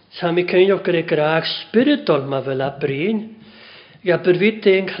 Sam i cynioch gyda graag spiritol ma fel a brin ga byrfyd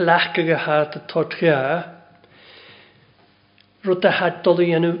ein chlachga had y todga, rwyd a hadol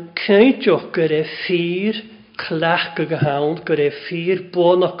i enw cynioch gyda ffyr chlachga hawn, gyda ffyr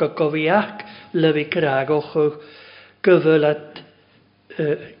bonoch a gofiach lyfi gragoch gyfel a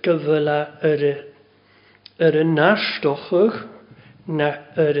y nastoch na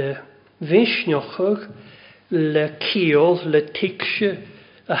y fysnioch le ciol, le tigsio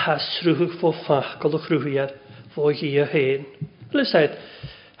a hasrwch fo ffachgol o chrwyad fo hi a hen. Lysed,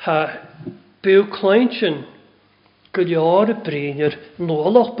 ha byw kleintjen gylior y brinir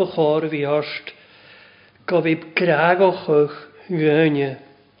nôloch bechor fi orst gofib gragoch gynne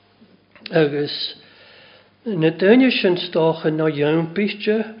agus na dynne sy'n stoch yn o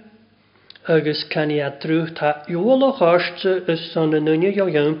iawnbysje agus can I adrwch ta ioloch orst ys son yn unne o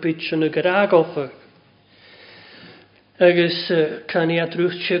iawnbysje yn y gragoch agus can I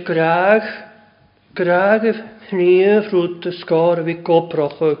adrwch se graag hnyf rwyd y sgor fi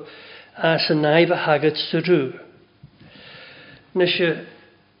goproch as y naif a hagad syrw. Nes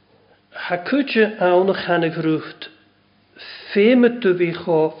ha cwtio awn o channig rwyd ffeimyd fi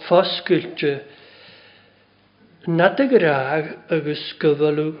cho ffosgyltio nad y graag agus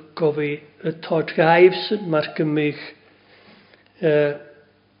gyfalw gofi y tod gaif sy'n mar gymig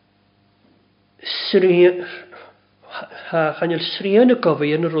chanel srian y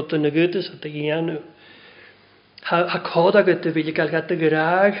gofi yn y rwyd yn y gydys at y gianw. Ha coda gyda fi gael gada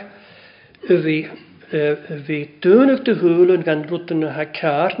graag fi dwnig dy hwyl yn gan rwyd yn ha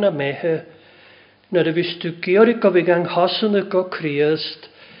car na mehe na dy fi stwgior I gofi gan hosan y go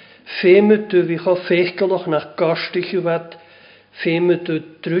criast ffeimyd dy fi cho feichgoloch na gostich yw at ffeimyd dy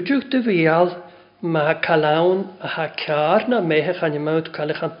drwydwg dy fial ma ha calawn a ha car na mehe chan I mawd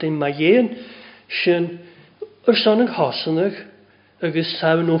cael eich antyn ma ien sy'n son yn hosan ag agos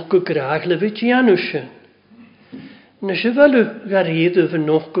sawn o'ch go graag lyfyd gianw sy'n. Nes y fel garid y fy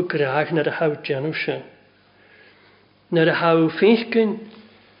noch go graag na y haw gianw sy'n. Na y haw ffynchgyn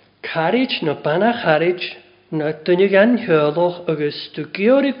carij na bana carij na dynnu gan hyloch agos du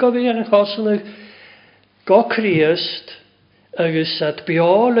giori gofi gan chosanag go criast agos at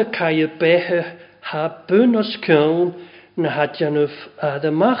biol y cael y behe ha byn os cwn na hadjanwf a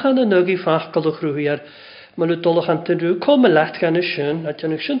dy machan y nygu ffachgol o chrwyar ma nhw dolach an tyn rhyw com y lacht gan y sy'n a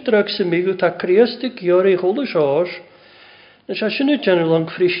dyn nhw sy'n drag sy'n migw ta criast y giori chol y sios na sy'n y dyn nhw lang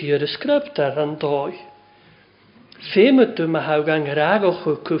ffrisir y sgryb dar an doi. Ffeimyd dy ma haw gan graag o'ch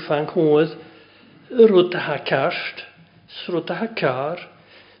cwfan chwyd rwyd a ha carst, rwyd a ha car,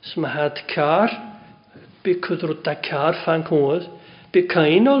 ma had car, by cwyd rwyd a car fan chwyd, by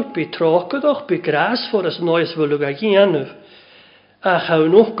cainol, by trocod o'ch, by gras for as noes fwlwg a gianwf. A chaw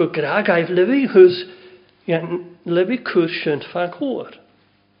nhwch go graag aif lyfi hwys, lyfi cwrsyn fan chwyd.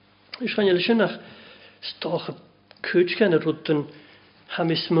 Ys gan ylwys ynach, stoch cwyd gan y rwyd yn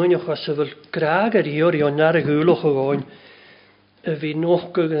hamis mwynioch as y fel graag ar ior I onar y gwylwch o goen, y fi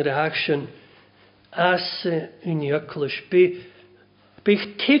noch go graag sy'n as yn iaclwys. Bych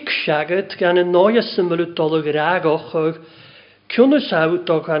tig siagad gan y noia syml y dol o graag och cwnus awd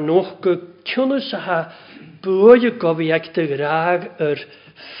o gan noch go cwnus a ha bwy y gofi ag dy graag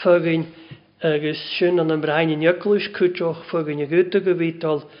ffygyn agos sy'n an ymraen yn iaclwys cwtioch ffygyn y gyd y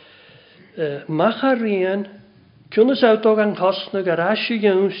gyfidol Macharian, Jonas out an hosna garashi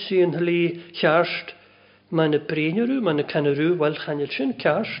jonsi in hli charst, meine Brenneru, meine Kanneru, weil Chanelchen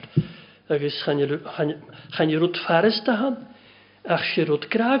charst, agus Chanelrut Fares dahan, ach Shirut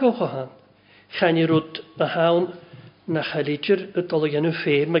Gragohan, Chanelrut a haun nach Halitcher, het al jenu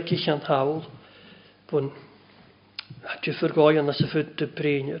fee, maar ik aan haul, van had je vergooien als ze de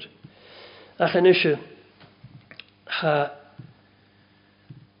Brenner. Ach en isje, ha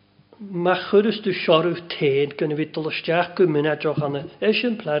mag gerust de schorf teen, kunnen we tot de sterk komen uit jou gaan, is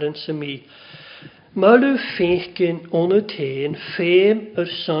een plaren se mij. Maar u vinken onne teen, feem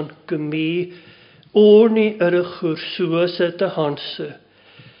son gemee, orni gursuase te hanse.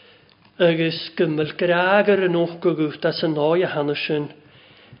 Agus gemmel grager en opgegucht als een nieuwe hanneschen.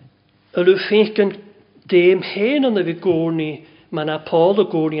 U vinken deem heen aan de vigorni, maar na Paul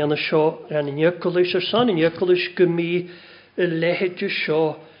gorni aan de show, en in jukkelis son in jukkelis gemee, lehetje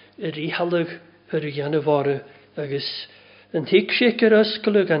show. Rihalig januari agus een hikscheker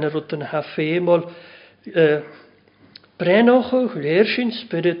uskelig en rotten hafeemol brenoch leershin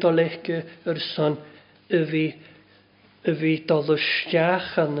spiritualeke son wie tal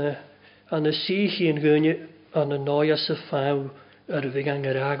stiach aan de siege en gunje aan de nooiase fauw wie gaan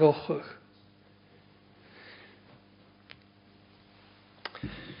geragoch.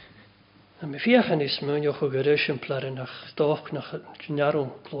 En mijn viergen is mijn joch geruschen plaren nach toch nach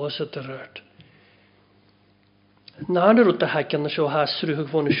jaron kloze te ruit. Nader ut de hakken zo hasrug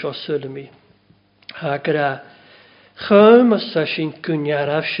van zo sulmi. Hagra Chum as sashin kunjar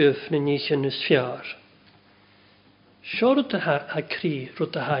afschuf na nichen is fiar. Short ha kri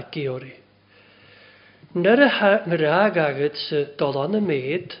rut ha geori. Nere ha nragaget se dolan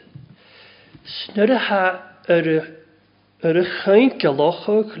meet. Snere ha er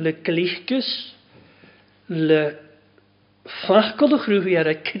geinkelochig le klichkes le fachkelig ruhi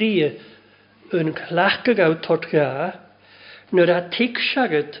er krie een klachke gauw tot ga. Nere ha tik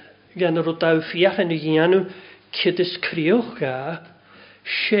shaget gan rut au fiach en gianu kiddes krioch ga.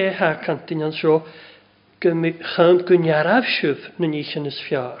 She ha kantin zo gaan kun jaar afschuf na nichen is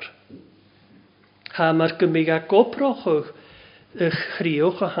fiar. Ha maar kun mega koprochig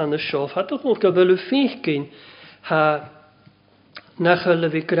krioch han is schof hat toch ook wel finkin ha nachle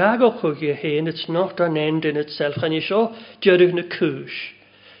we gragoch je heen het nog dan end in het zelf gaan je zo jurig na kush.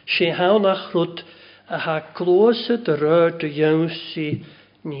 She ha nach rut ha klose de rode de jonsi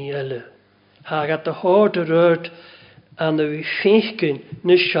niele. Ha gat de horde rode aan de we finkin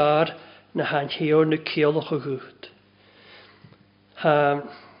na schar na han hier na keelige goed. Ha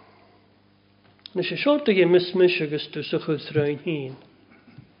na se shorte je mismishigus tussen gusrein heen.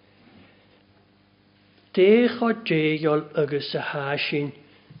 De gaat jejal agus a hashin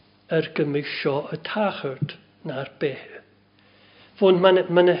gemig seo a tachert naar behe. Von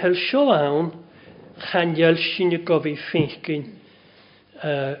man hel seo aan gaan jel sinne govi finkin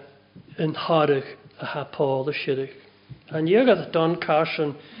een harig a ha Paul a shirig. En je gaat het dan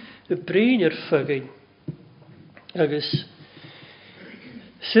karsen de breiner fugging. Agus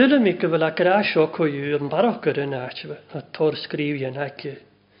zullen ik wel a grasho koju een barokker in achtje, a tor skrif je nakje.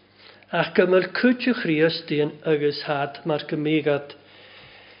 Ach gymel kutje Christien agus had, maar gemegat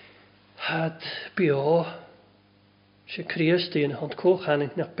had bio. Ze Christien hand koch han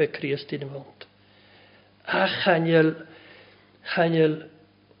ik nog bij Christien woont. Ach ganjel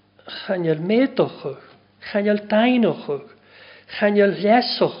metochig, ganjel tainochig, ganjel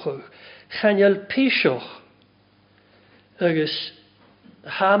lesochig, ganjel pishoch. Agus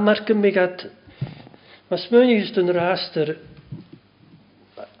ha maar gemegat, mas menig is den raster.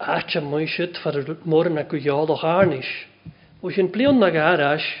 Acha moishit for morgen na gujalo harnish. Os in plion na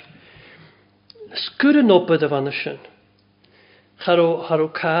garash skuren op de vanishen. Haro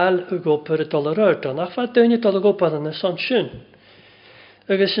kal go per tolerert dan af wat doen je tot go per na sonshun.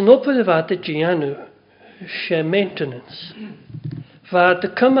 Agus in op de wat gianu she maintenance. Wat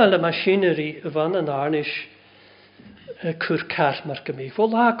de kamale machinery van een harnish kur kar marke me.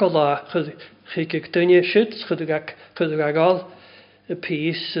 Vola kola ik doen je shit gedugak al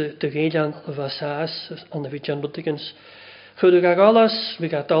peace de gejan vasas aan de vijan botikens. Goede galas, we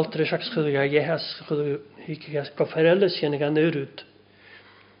gaat altre shaks goede jehas goede ik koferelles je gaan urut.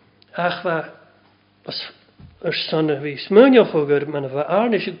 Ach was sonne wie smunjo hoger man va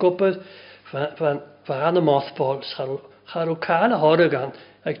arnische koppe van de mothballs haro kale horgan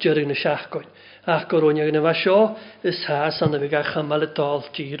ek jering de schachkoin. Ach koronja in vasho is has aan de we gaan mal taal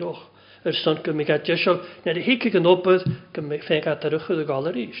giro. Stond ik me gaat jesho naar de hikke op kan me fijn terug de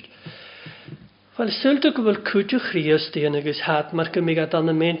galeriest. Wel zult ik wel kutje Christien is had maar kan me gaat aan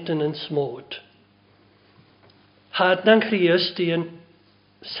de maintenance mode. Had dan Christien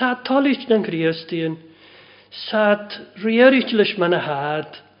Saad talich nan Christian, saad rierich man a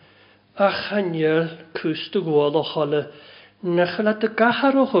had, a chanel cwst o gwol o chole, nachal at y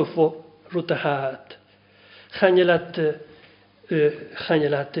gaharwch o rwt a had. Chanel at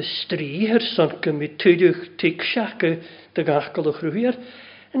y stri hyr son gymryd tydwch tig siach dy gachgol o chrwyr.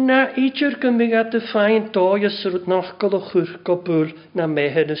 Na eidr gymryd at y ffain doias rwt nachgol o chwr gobl na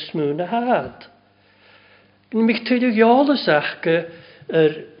mehen y smwn a had. Gymryd tydwch iol ysach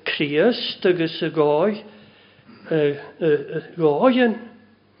Christ agus y goi, goien,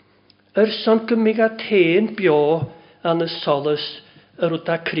 son gymig a tein bio an y solus rwt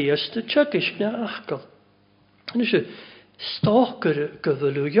a Christ y tygys na achgol. Nes y stalker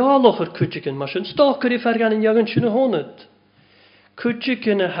gyfylw iolwch yr cwtygyn mas yn stalker I ffargan yn iawn sy'n y honyd.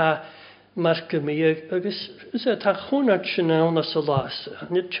 Cwtygyn y ha mar gymig agus ta chwnad sy'n awn as y las.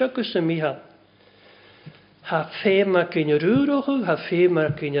 Nid tygys y mi ha. Ha fema kyn yr úrochu, ha fema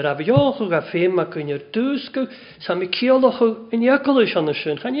kyn yr afiochu, ha fema kyn yr dwsgu, sa mi kiolochu yn iagolus an y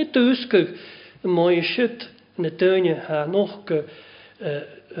sy'n. Chan i dwsgu y mwy sydd yn y dynia ha noch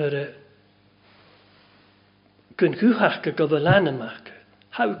gyn gwhach gyda lanamach.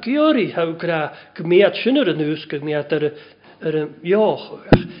 Hau giori, hau gra gmiad sy'n yr dwsgu, gmiad yr iochu.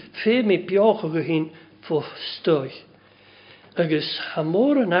 Fema biochu gyhyn fo stoi. Agus ha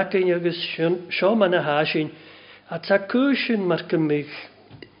mór an acin agus seo man a hásin a ta cúsin mar gymig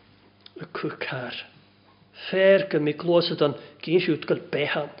y cwcar. Fer gymig glosad an gynsút gael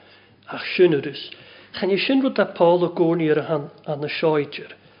behan ach synnurus. Chan I synnrwyd a Paul o górnir an y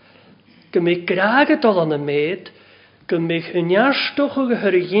sioedr. Gymig gragad ol an y med, gymig yniarstoch o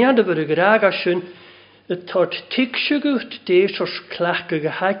gyhyr I giad yfyr y grag a syn y tord tigsygwt deis o'r clach y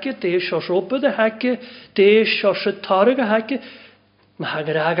hagge, deis o'r robyd y hagge, deis o'r sytarg y hagge. Mae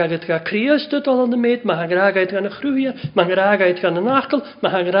hag ragad ga Christ dol an y med, mae hag ragad gan y chrwia, mae hag ragad gan y nachgol,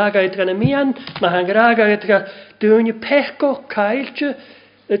 mae hag ragad gan y mian, mae hag ragad ga dyn y pechgo caeltje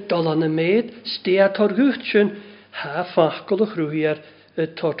y dol an y med, stea tor gwcht sy'n ha fachgol y chrwyar y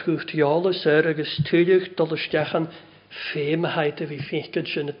tord gwcht iolus agus tylich dol ysdiachan femaheid y fi fichgyd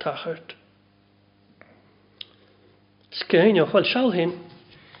sy'n y tachart. Sgein o'ch wel sial hyn,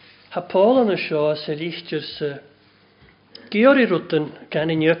 ha Paul an y sio sy'n lichtio'r sy Giori rwtyn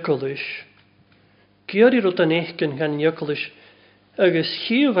gan yn ygolwys. Giori rwtyn eichgyn gan yn ygolwys. Agus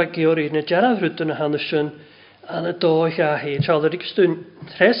hiw fa giori na jaraf rwtyn y hanysyn an y doch a hei. Sial yr ygstwn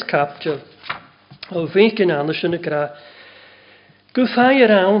tres captio. O feicyn hanysyn y gra. Gwfai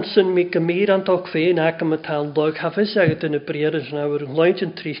yr awn sy'n mi gymir an doch fe ac am y talbog hafys agad yn y brir yn nawr yn loent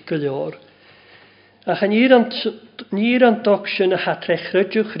yn trich gylior. Ach an nír an doch sin a ha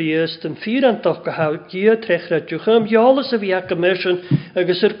trechredju Christ yn fyr an doch a ha gia trechredju chym iolus a fi ac ymysyn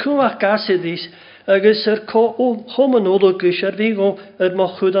agus cwach gasidis agus chom yn olwgys fi go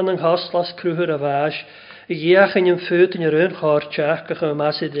mochwyd an yng nghoslas crwhyr a fas iach yn ymffyd yn yr un chortiach a chym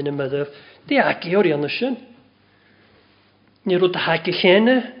asid yn y myddaf di ac I o'r anysyn ni rwyd a hag I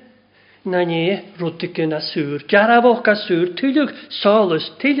chene na ni rwtig yn asŵr. Jarafoch asŵr, tylig solus,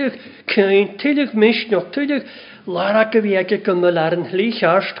 tylig cyn, tylig misnioch, tylig lara gyfiag gymyl ar yn hlich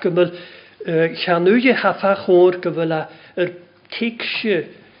arst gymyl llanwyd haffa chwr gyfyl ar tigsio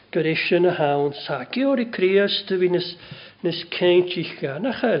gyrysyn y hawn. Sagi o'r I Christ y fi nes cynt i'ch ga.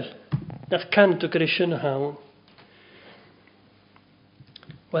 Nach el, nach cant o gyrysyn y hawn.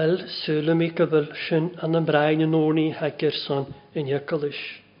 Wel, sylwm I gyfyl sy'n an ymbraen yn orni hager son yn ygolys.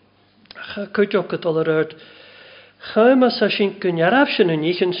 Cha cwydioch gydol yr erd. Chym as a sy'n gynharaf sy'n yn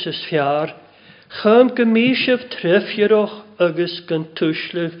eich yn sys fiar. Chym gymysif treffiroch agus gyn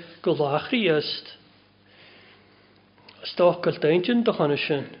tŵslyf gylach riast. Stoch gyl daintyn doch an y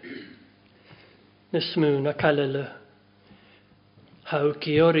sy'n. Nes mwyn a calele. Haw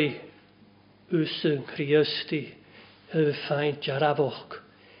geori wsyn riasti. Hyf faint jarafoch.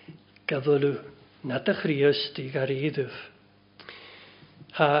 Gafylw nad a riasti gar iddwf.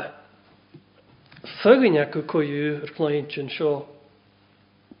 Ha Fygyn ac o cwyw yr plaint yn sio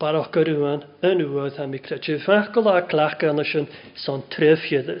barach gyrwyn yn wyd am I creu. Si fachgol a clach gan ysyn son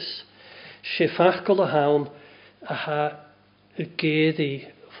treffiadus. Si fachgol a hawn a ha y geddi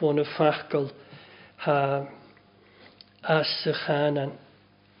ffôn y fachgol ha as y chanan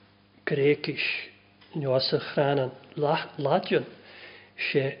Grekish nio as y chanan ladion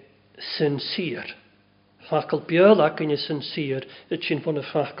si sincere. Fachgol biol ac yn y sincere y sy'n ffôn y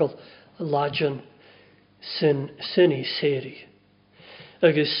fachgol ladion sy'n I seri.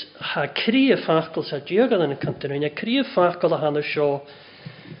 Agus ha cri fachgol sa diogad yn y cantyn. Yn y cri fachgol a hanna sio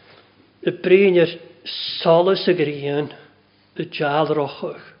y brin solus y grian y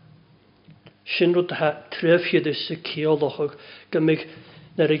jalrochog. Sy'n rwyd ha treffiadus y ciolochog gymig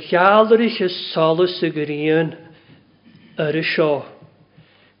Nar y gialrich y solus y gyrien ar y sio,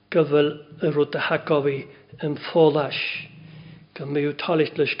 gyfel y rwyd y hagofi yn ffolas. Gymau yw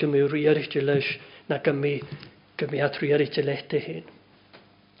tolis lys, gymau yw rhywrych y lys, na gymau at rhywrych y lehte hyn.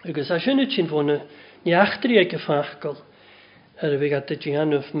 Agus a sy'n ydyn fwn ni achtri ag y ffachgol, ar y fi gada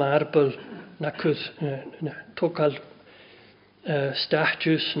dian of marbl na cwyd togal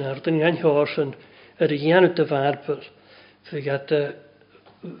statues na ardyn i'n hwrsyn ar y ian o dy farbl. Fi gada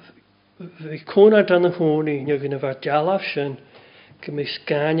fi cwna dan y hwni ni gyda far dialaf sy'n gymau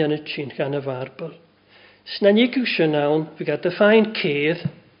sgan an y tîn gan y farbl. Sna ni gyw sy'n nawn, fi gada ffain cedd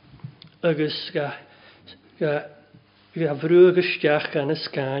agus ga frwg ysdiach gan y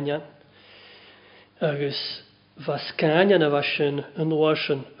sganian. Agus fa sganian a fasyn yn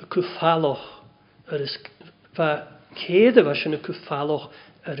oasyn y cwffaloch fa cedd a fasyn y cwffaloch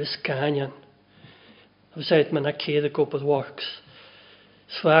ar y sganian. Fa said man a cedd a gobod works.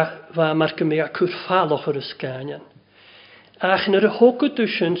 Fa mar gymig a cwffaloch ar y sganian. Ach nyr y hogod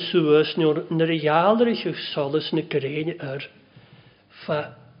ysyn sŵas nyr y ialrich yw solus na grein fa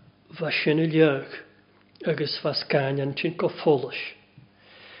sy'n y liag. Agus fa sganian ti'n goffolish.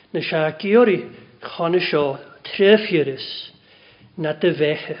 Na sia giori chon sio trefhyrus na dy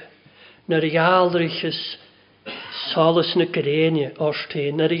feche. Na'r ialrichus solus na grenia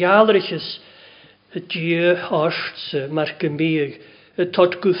orstein. Na'r ialrichus y diw orstse mar gymig y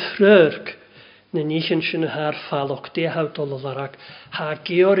tod gwffryrg na nichen sy'n haar falloch de hawt olarak. Ha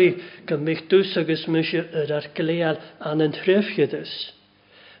giori gymig dus agus mysio yr argleal an yn trefhyrus.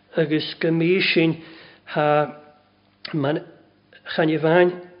 Agus gymig sy'n man chan i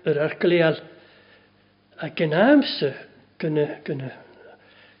fain yr argleal a gynamse gynna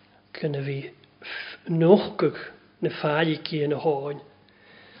fi nochgwg na ffali gi yn y hoen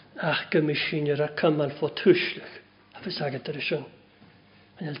ach gymysyn yr a cymal fo twyslich a fy sagad ar y sy'n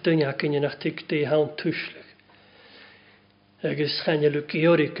yn y dyniac yn ynach tig de hawn twyslich agos chan i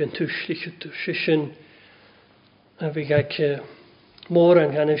lwgiorig yn twyslich y twyslich a fi gag môr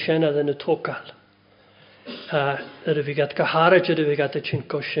ang han y sianad yn y togal yr y fi gad gaharad yr y fi gad y ti'n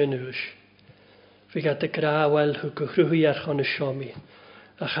gosyn ywys. Fi gad y gra wel hw gychrwy ar chon y siomi.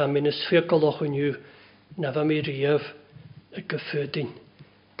 A cham yn ysfyrgoloch yn yw na fa mi riaf y gyffydyn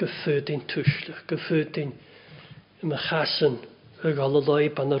twyslich, gyffydyn y chasyn y gol y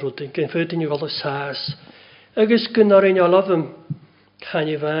loib an y rwdyn, gyffydyn y gol y sas. Agos gynnor ein olofym chan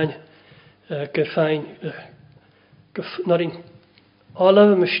i fain gyffain nor ein Olaf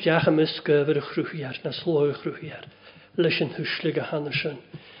ym ysdiach am ysgyfer y chrwchiar, na slo y chrwchiar, leis yn hwyslig a hanysyn.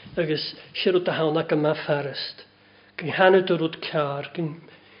 Agus sirwyd a hawn ac yma ffarist. Gyn hanyd o rwyd car,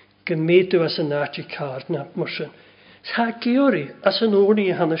 gyn meidw as y nati car, na morsyn. Ha geori, as yn orni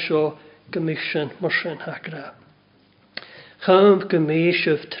i hanysio, gymysyn, morsyn hagra. Chym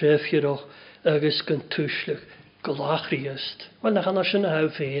gymeisif trefhyrwch, agus gyn tŵslig, gylachriast. Wel na hanysyn a haw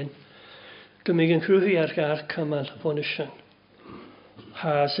fein. Gymig yn chrwchiar gar cymal fonysyn.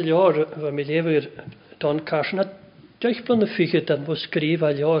 Ha sy'n lior fy mi lefyr don carson a deich blwn y ffigyd dan fo sgrif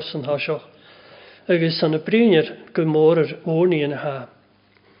a lior sy'n hasio. Agus yn y brinir gymor yr orni yn ha.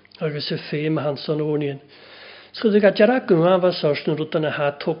 Agus y ffeim a hans o'n orni yn. Sgwyd y gadjara gymra fa sors yn rwyd yn y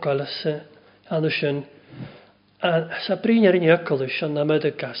ha togal anysyn. A sa brinir yn iacolus yn amad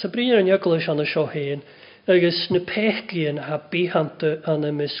y gas. Sa brinir yn iacolus yn y sio hen. Agus na pech gyn ha bihant yn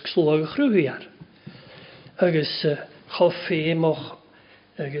y misg slog chrwyar. Agus chof ffeim o'ch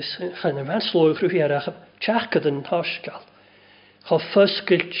agus chan y fan sloi chrwch i'r achab tiachgad yn hosgal. Cho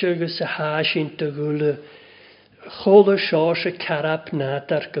ffysgyltio agus y hasin dy gwle chol y sios y carab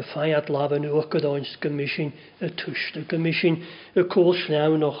nadar gyffaiad laf yn uwch gydains gymysyn y twysl, gymysyn y cwl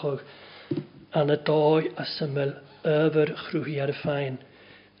llawn ochog an y doi a syml yfyr chrwch i'r ffain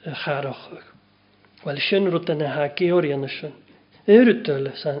y charochog. Wel sy'n rwyd yn y ha geori yn y sy'n. Yrwydol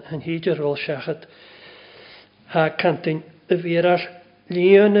yn hydyr rôl siachad ha cantyn y fyr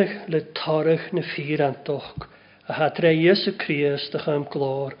Líonach le torach na fír antoch, a ha dreis y Cries dy chym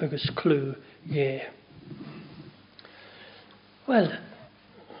glor agus clw ie. Wel,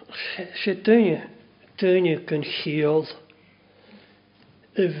 se dynia gyn chiol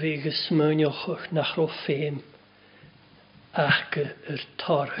y fi gysmynioch nach ro ffeim ach yr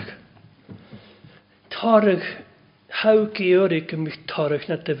torach. Torach, haw geori gymig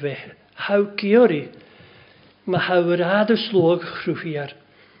torach na dy fe. Haw geori ma hawr ad y slog chrwchiar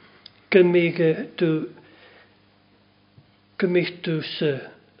gymig dw sy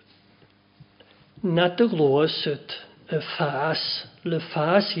nad y glos yd y ffas le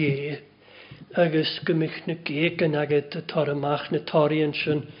ffas ie agus gymig na geg yn agad y tor ymach na tori yn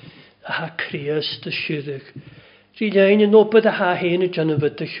sy'n a ha crias dy syddeg Rí leine nopad a hahéine janna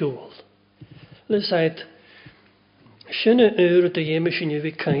bit a chiúil. Le said, sinne ur a dhéime sinne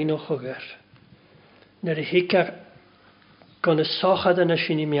bhí cain ó chugar. Nar a hiice gan a sochad an a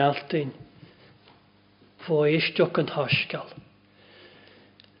sinne mealtain, fó isteach an thoscal.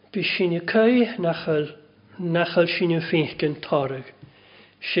 Bí sinne cain nachal sinne féchcin tarag,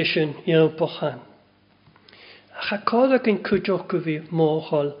 sisin ianpochan. A cha cáda gyn cwydioch go bhí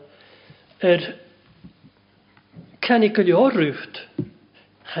móchal can I go leorúcht,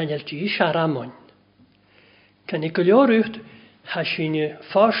 chanel dí siaramon. Can I go leorúcht, ha sinne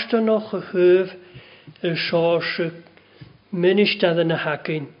fásta noch a höf sáse ministad na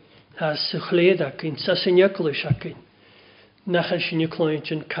hacin, ha sa chléad acin, sa sinjaclis acin. Nachal sinne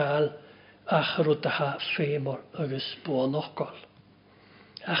clointjen cael ach rwyd a ha fémor agus bónoch gol.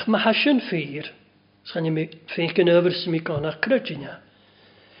 Ach ma ha sin fyr, schan I fénkin över sem I ganach krydjina.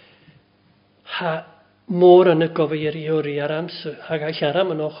 Ha mór an y gofir I o'r I aramse, hag a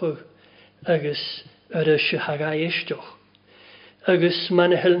charam an ochu, agus yrysio hag a eistoch. Agus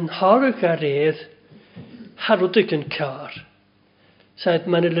man hyln harg a redd, harwdig yn car. Said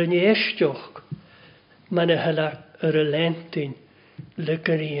man hyln eistoch, man hyla y lentin,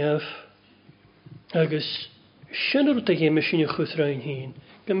 lygar iaf. Agus sinnwyd a gym ysyn I chwthrain hyn,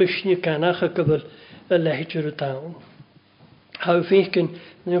 gymysyn I ganach a gyfel y leidr y dawn. Hau feikin,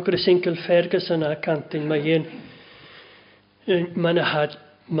 na yw'r single Ferguson a cantin, mae yen, man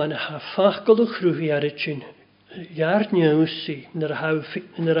ha fachgol o chrwhi ar y chyn, iar niawsi, nyr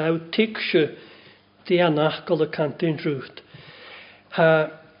hau tigsio di anachgol o cantin rwyd. Ha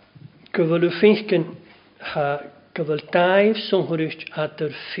gyfel o feikin, ha gyfel daif sonhwyrich at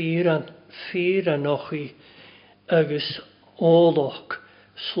yr ffyr an ochi agus óloch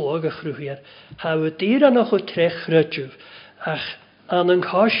slog a chrwhiar. Ha y dyr an och o trech rydjuf, ach an yn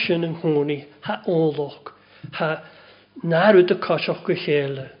cosyn yn hwni, ha óloch, ha narwyd y cosioch go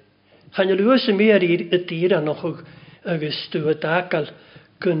chéle. Chan y lwys y mi ar y dyr an och agus stu y dagal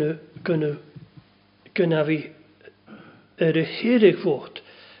gynna fi y hyrig fod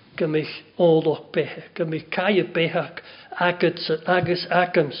gymich óloch behe, gymich cael y behag agus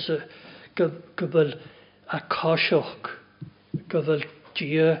agamse gyfel a cosioch gyfel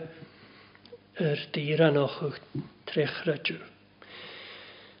dia dyr an och trechrydju.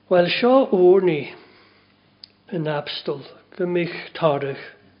 Wel, sio oorni yn abstol, gymich tarach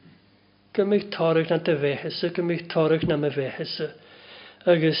na dy fehese, gymich tarach na my fehese.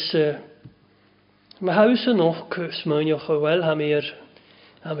 Agus, mae haws yn och smynioch o wel, ham e'r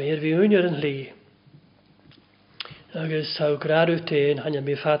fi unir yn li. Agus, hau gradw tein, hanya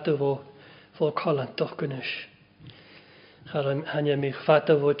mi fata fo colantoch gynnys. Hanya mi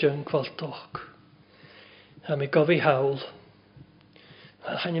fata fo dyn gwaltoch. Ha mi gofi hawl.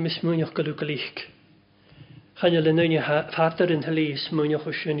 Hanya mi smynioch gylw glich. Hanya lynnyni fatar yn hyli smynioch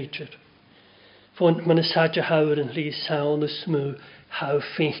o sianitr. Fon man y sadja hawr yn hyli sawn y smw haw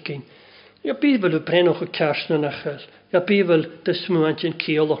ffeinkin. Ja bíbel u brenoch o karsna nachel. Ja bíbel de smw antjen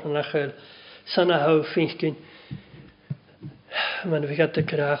kioloch nachel. Sana haw ffeinkin. Man vi gata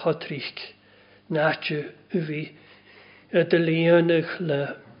graag o trik. Naatje u vi. De leonig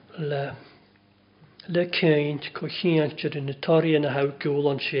le ceint co chiantjer in y torri yn y haw gŵl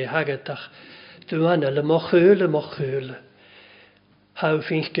ond sé hagatach. Dwi'n le mochule. Haw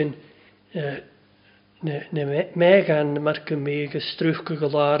finkin ne megan mar gymig y strwch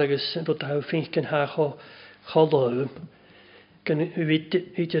gygolar agos rwyd haw finkin ha cholwm. Gan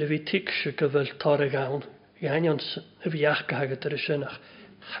ydyr fi tigsio gyfel torri gawn. Ianions y fiach gahagat ar y synach.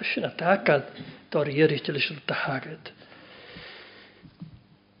 Chasyn a dagal dorri i'r til ysl dahagat.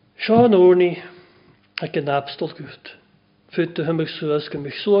 Sean oorni ac yn abstol gwt. Fytte hymig suas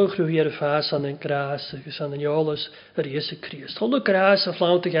gymig slwch rhyw hier fas an yn gras agos an yn iolas yr Iesu Christ. Hol y gras a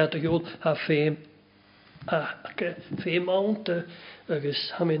flawnt ag at y hwyl ha ffeim mount agos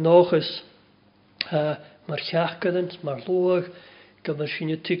ham i nochus mar chiachgadant, mar lwag gyfer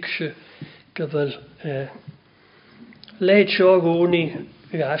sy'n y tigsio gyfer leid siog oorni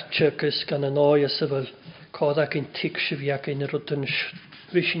ag artchagos gan yn oi as y fel codag yn tigsio fi ac yn yr odyn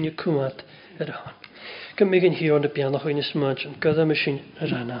rysyn y cwmad yr han. Gymig yn hion y bianach o'n ysmodjon, gyda my sy'n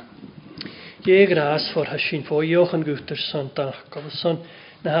yr anna. Ie gras for ha sy'n fo ioch yn gwtr son dachgol, son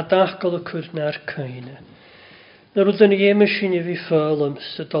na ha dachgol y cwrt na'r caine. Na rwyd yn ie my sy'n i fi ffylym,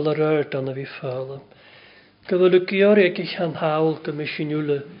 sydd dal yr yrd anna fi ffylym. Gyfel y gior ag eich an hawl gymy sy'n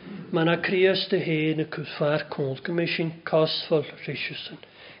ywle, ma na crias dy hen y cwrt ffa'r cwnd, gymy sy'n cosfol rysysyn,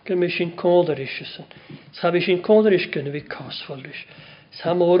 gymy sy'n cwnd ar rysysyn. Sabi sy'n cwnd ar rysgyn y fi cosfol rysysyn.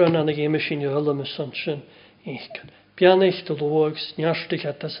 Sam oran an a géime sin jöla me sonsin íkan. Bianich de logs, njarstig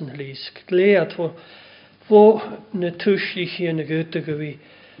at as an hlísk. Glé at Wo na túsli chi na gute go bhí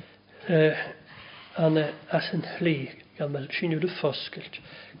as an chlí gan mal sinú de foscailt.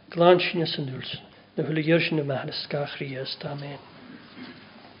 Glán sin as an úls. Na hula gyr sin na mahna scachri as amen.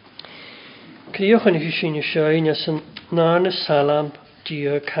 Críochan hi sin y sioen as an nárna salam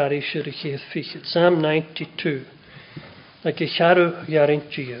dia cari syr y chydd ffich. Psalm 92. Ac I charw iarin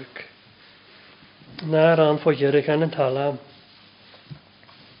diog. Na'r anfo yrig an yn talam.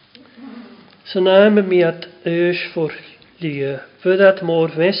 Sy'n am y miad ys fwr lia. Fyddat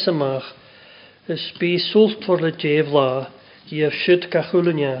môr fes ymach. Ys bi sult for le def la. Iaf sydd gachwl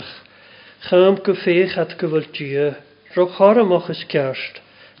yn iach. Cham gyffeich at gyfyl dia. Rog hor ymwch ys gerst.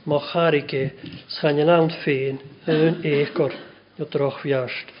 Moch harige. Schan y lawn ffein. Yn eicor. Y droch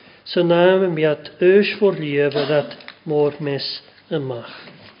fiarst. Sy'n am y miad ys fwr lia. Fyddat môr mes ymach.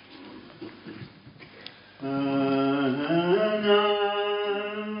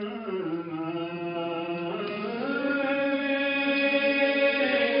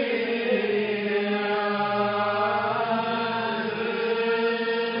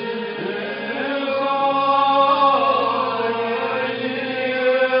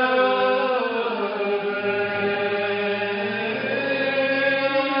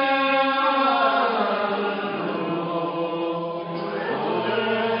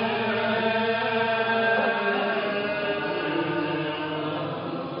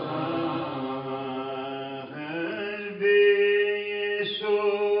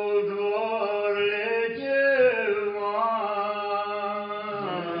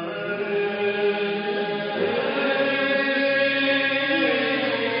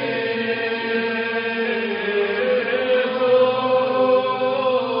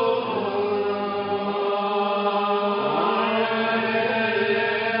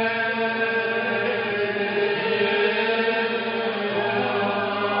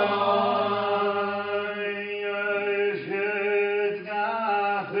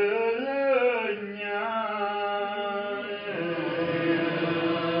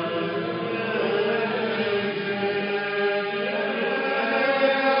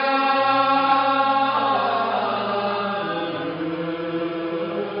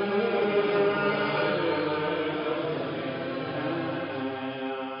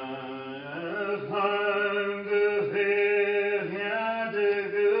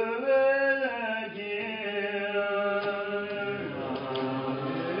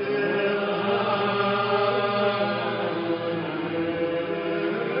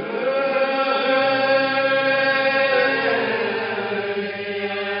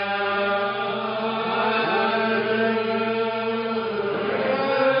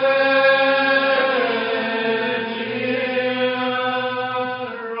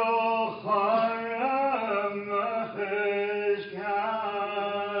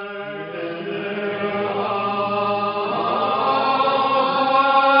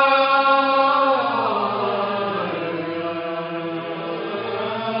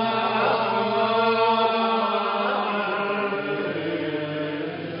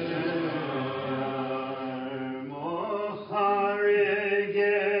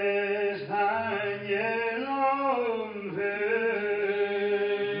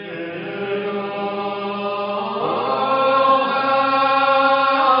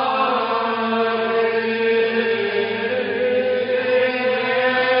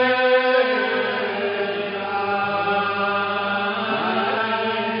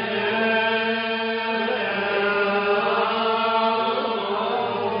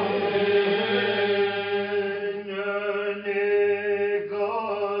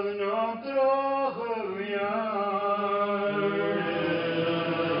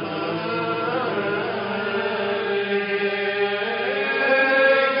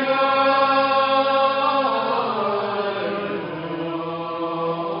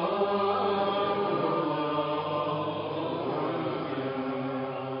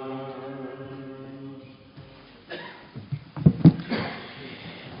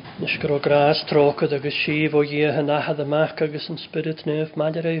 Ysgro gras trocad agus sif o ie hynachad amach agus yn spirit nef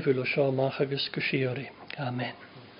mader ei fwyl o sio mach agus gysiori. Amen.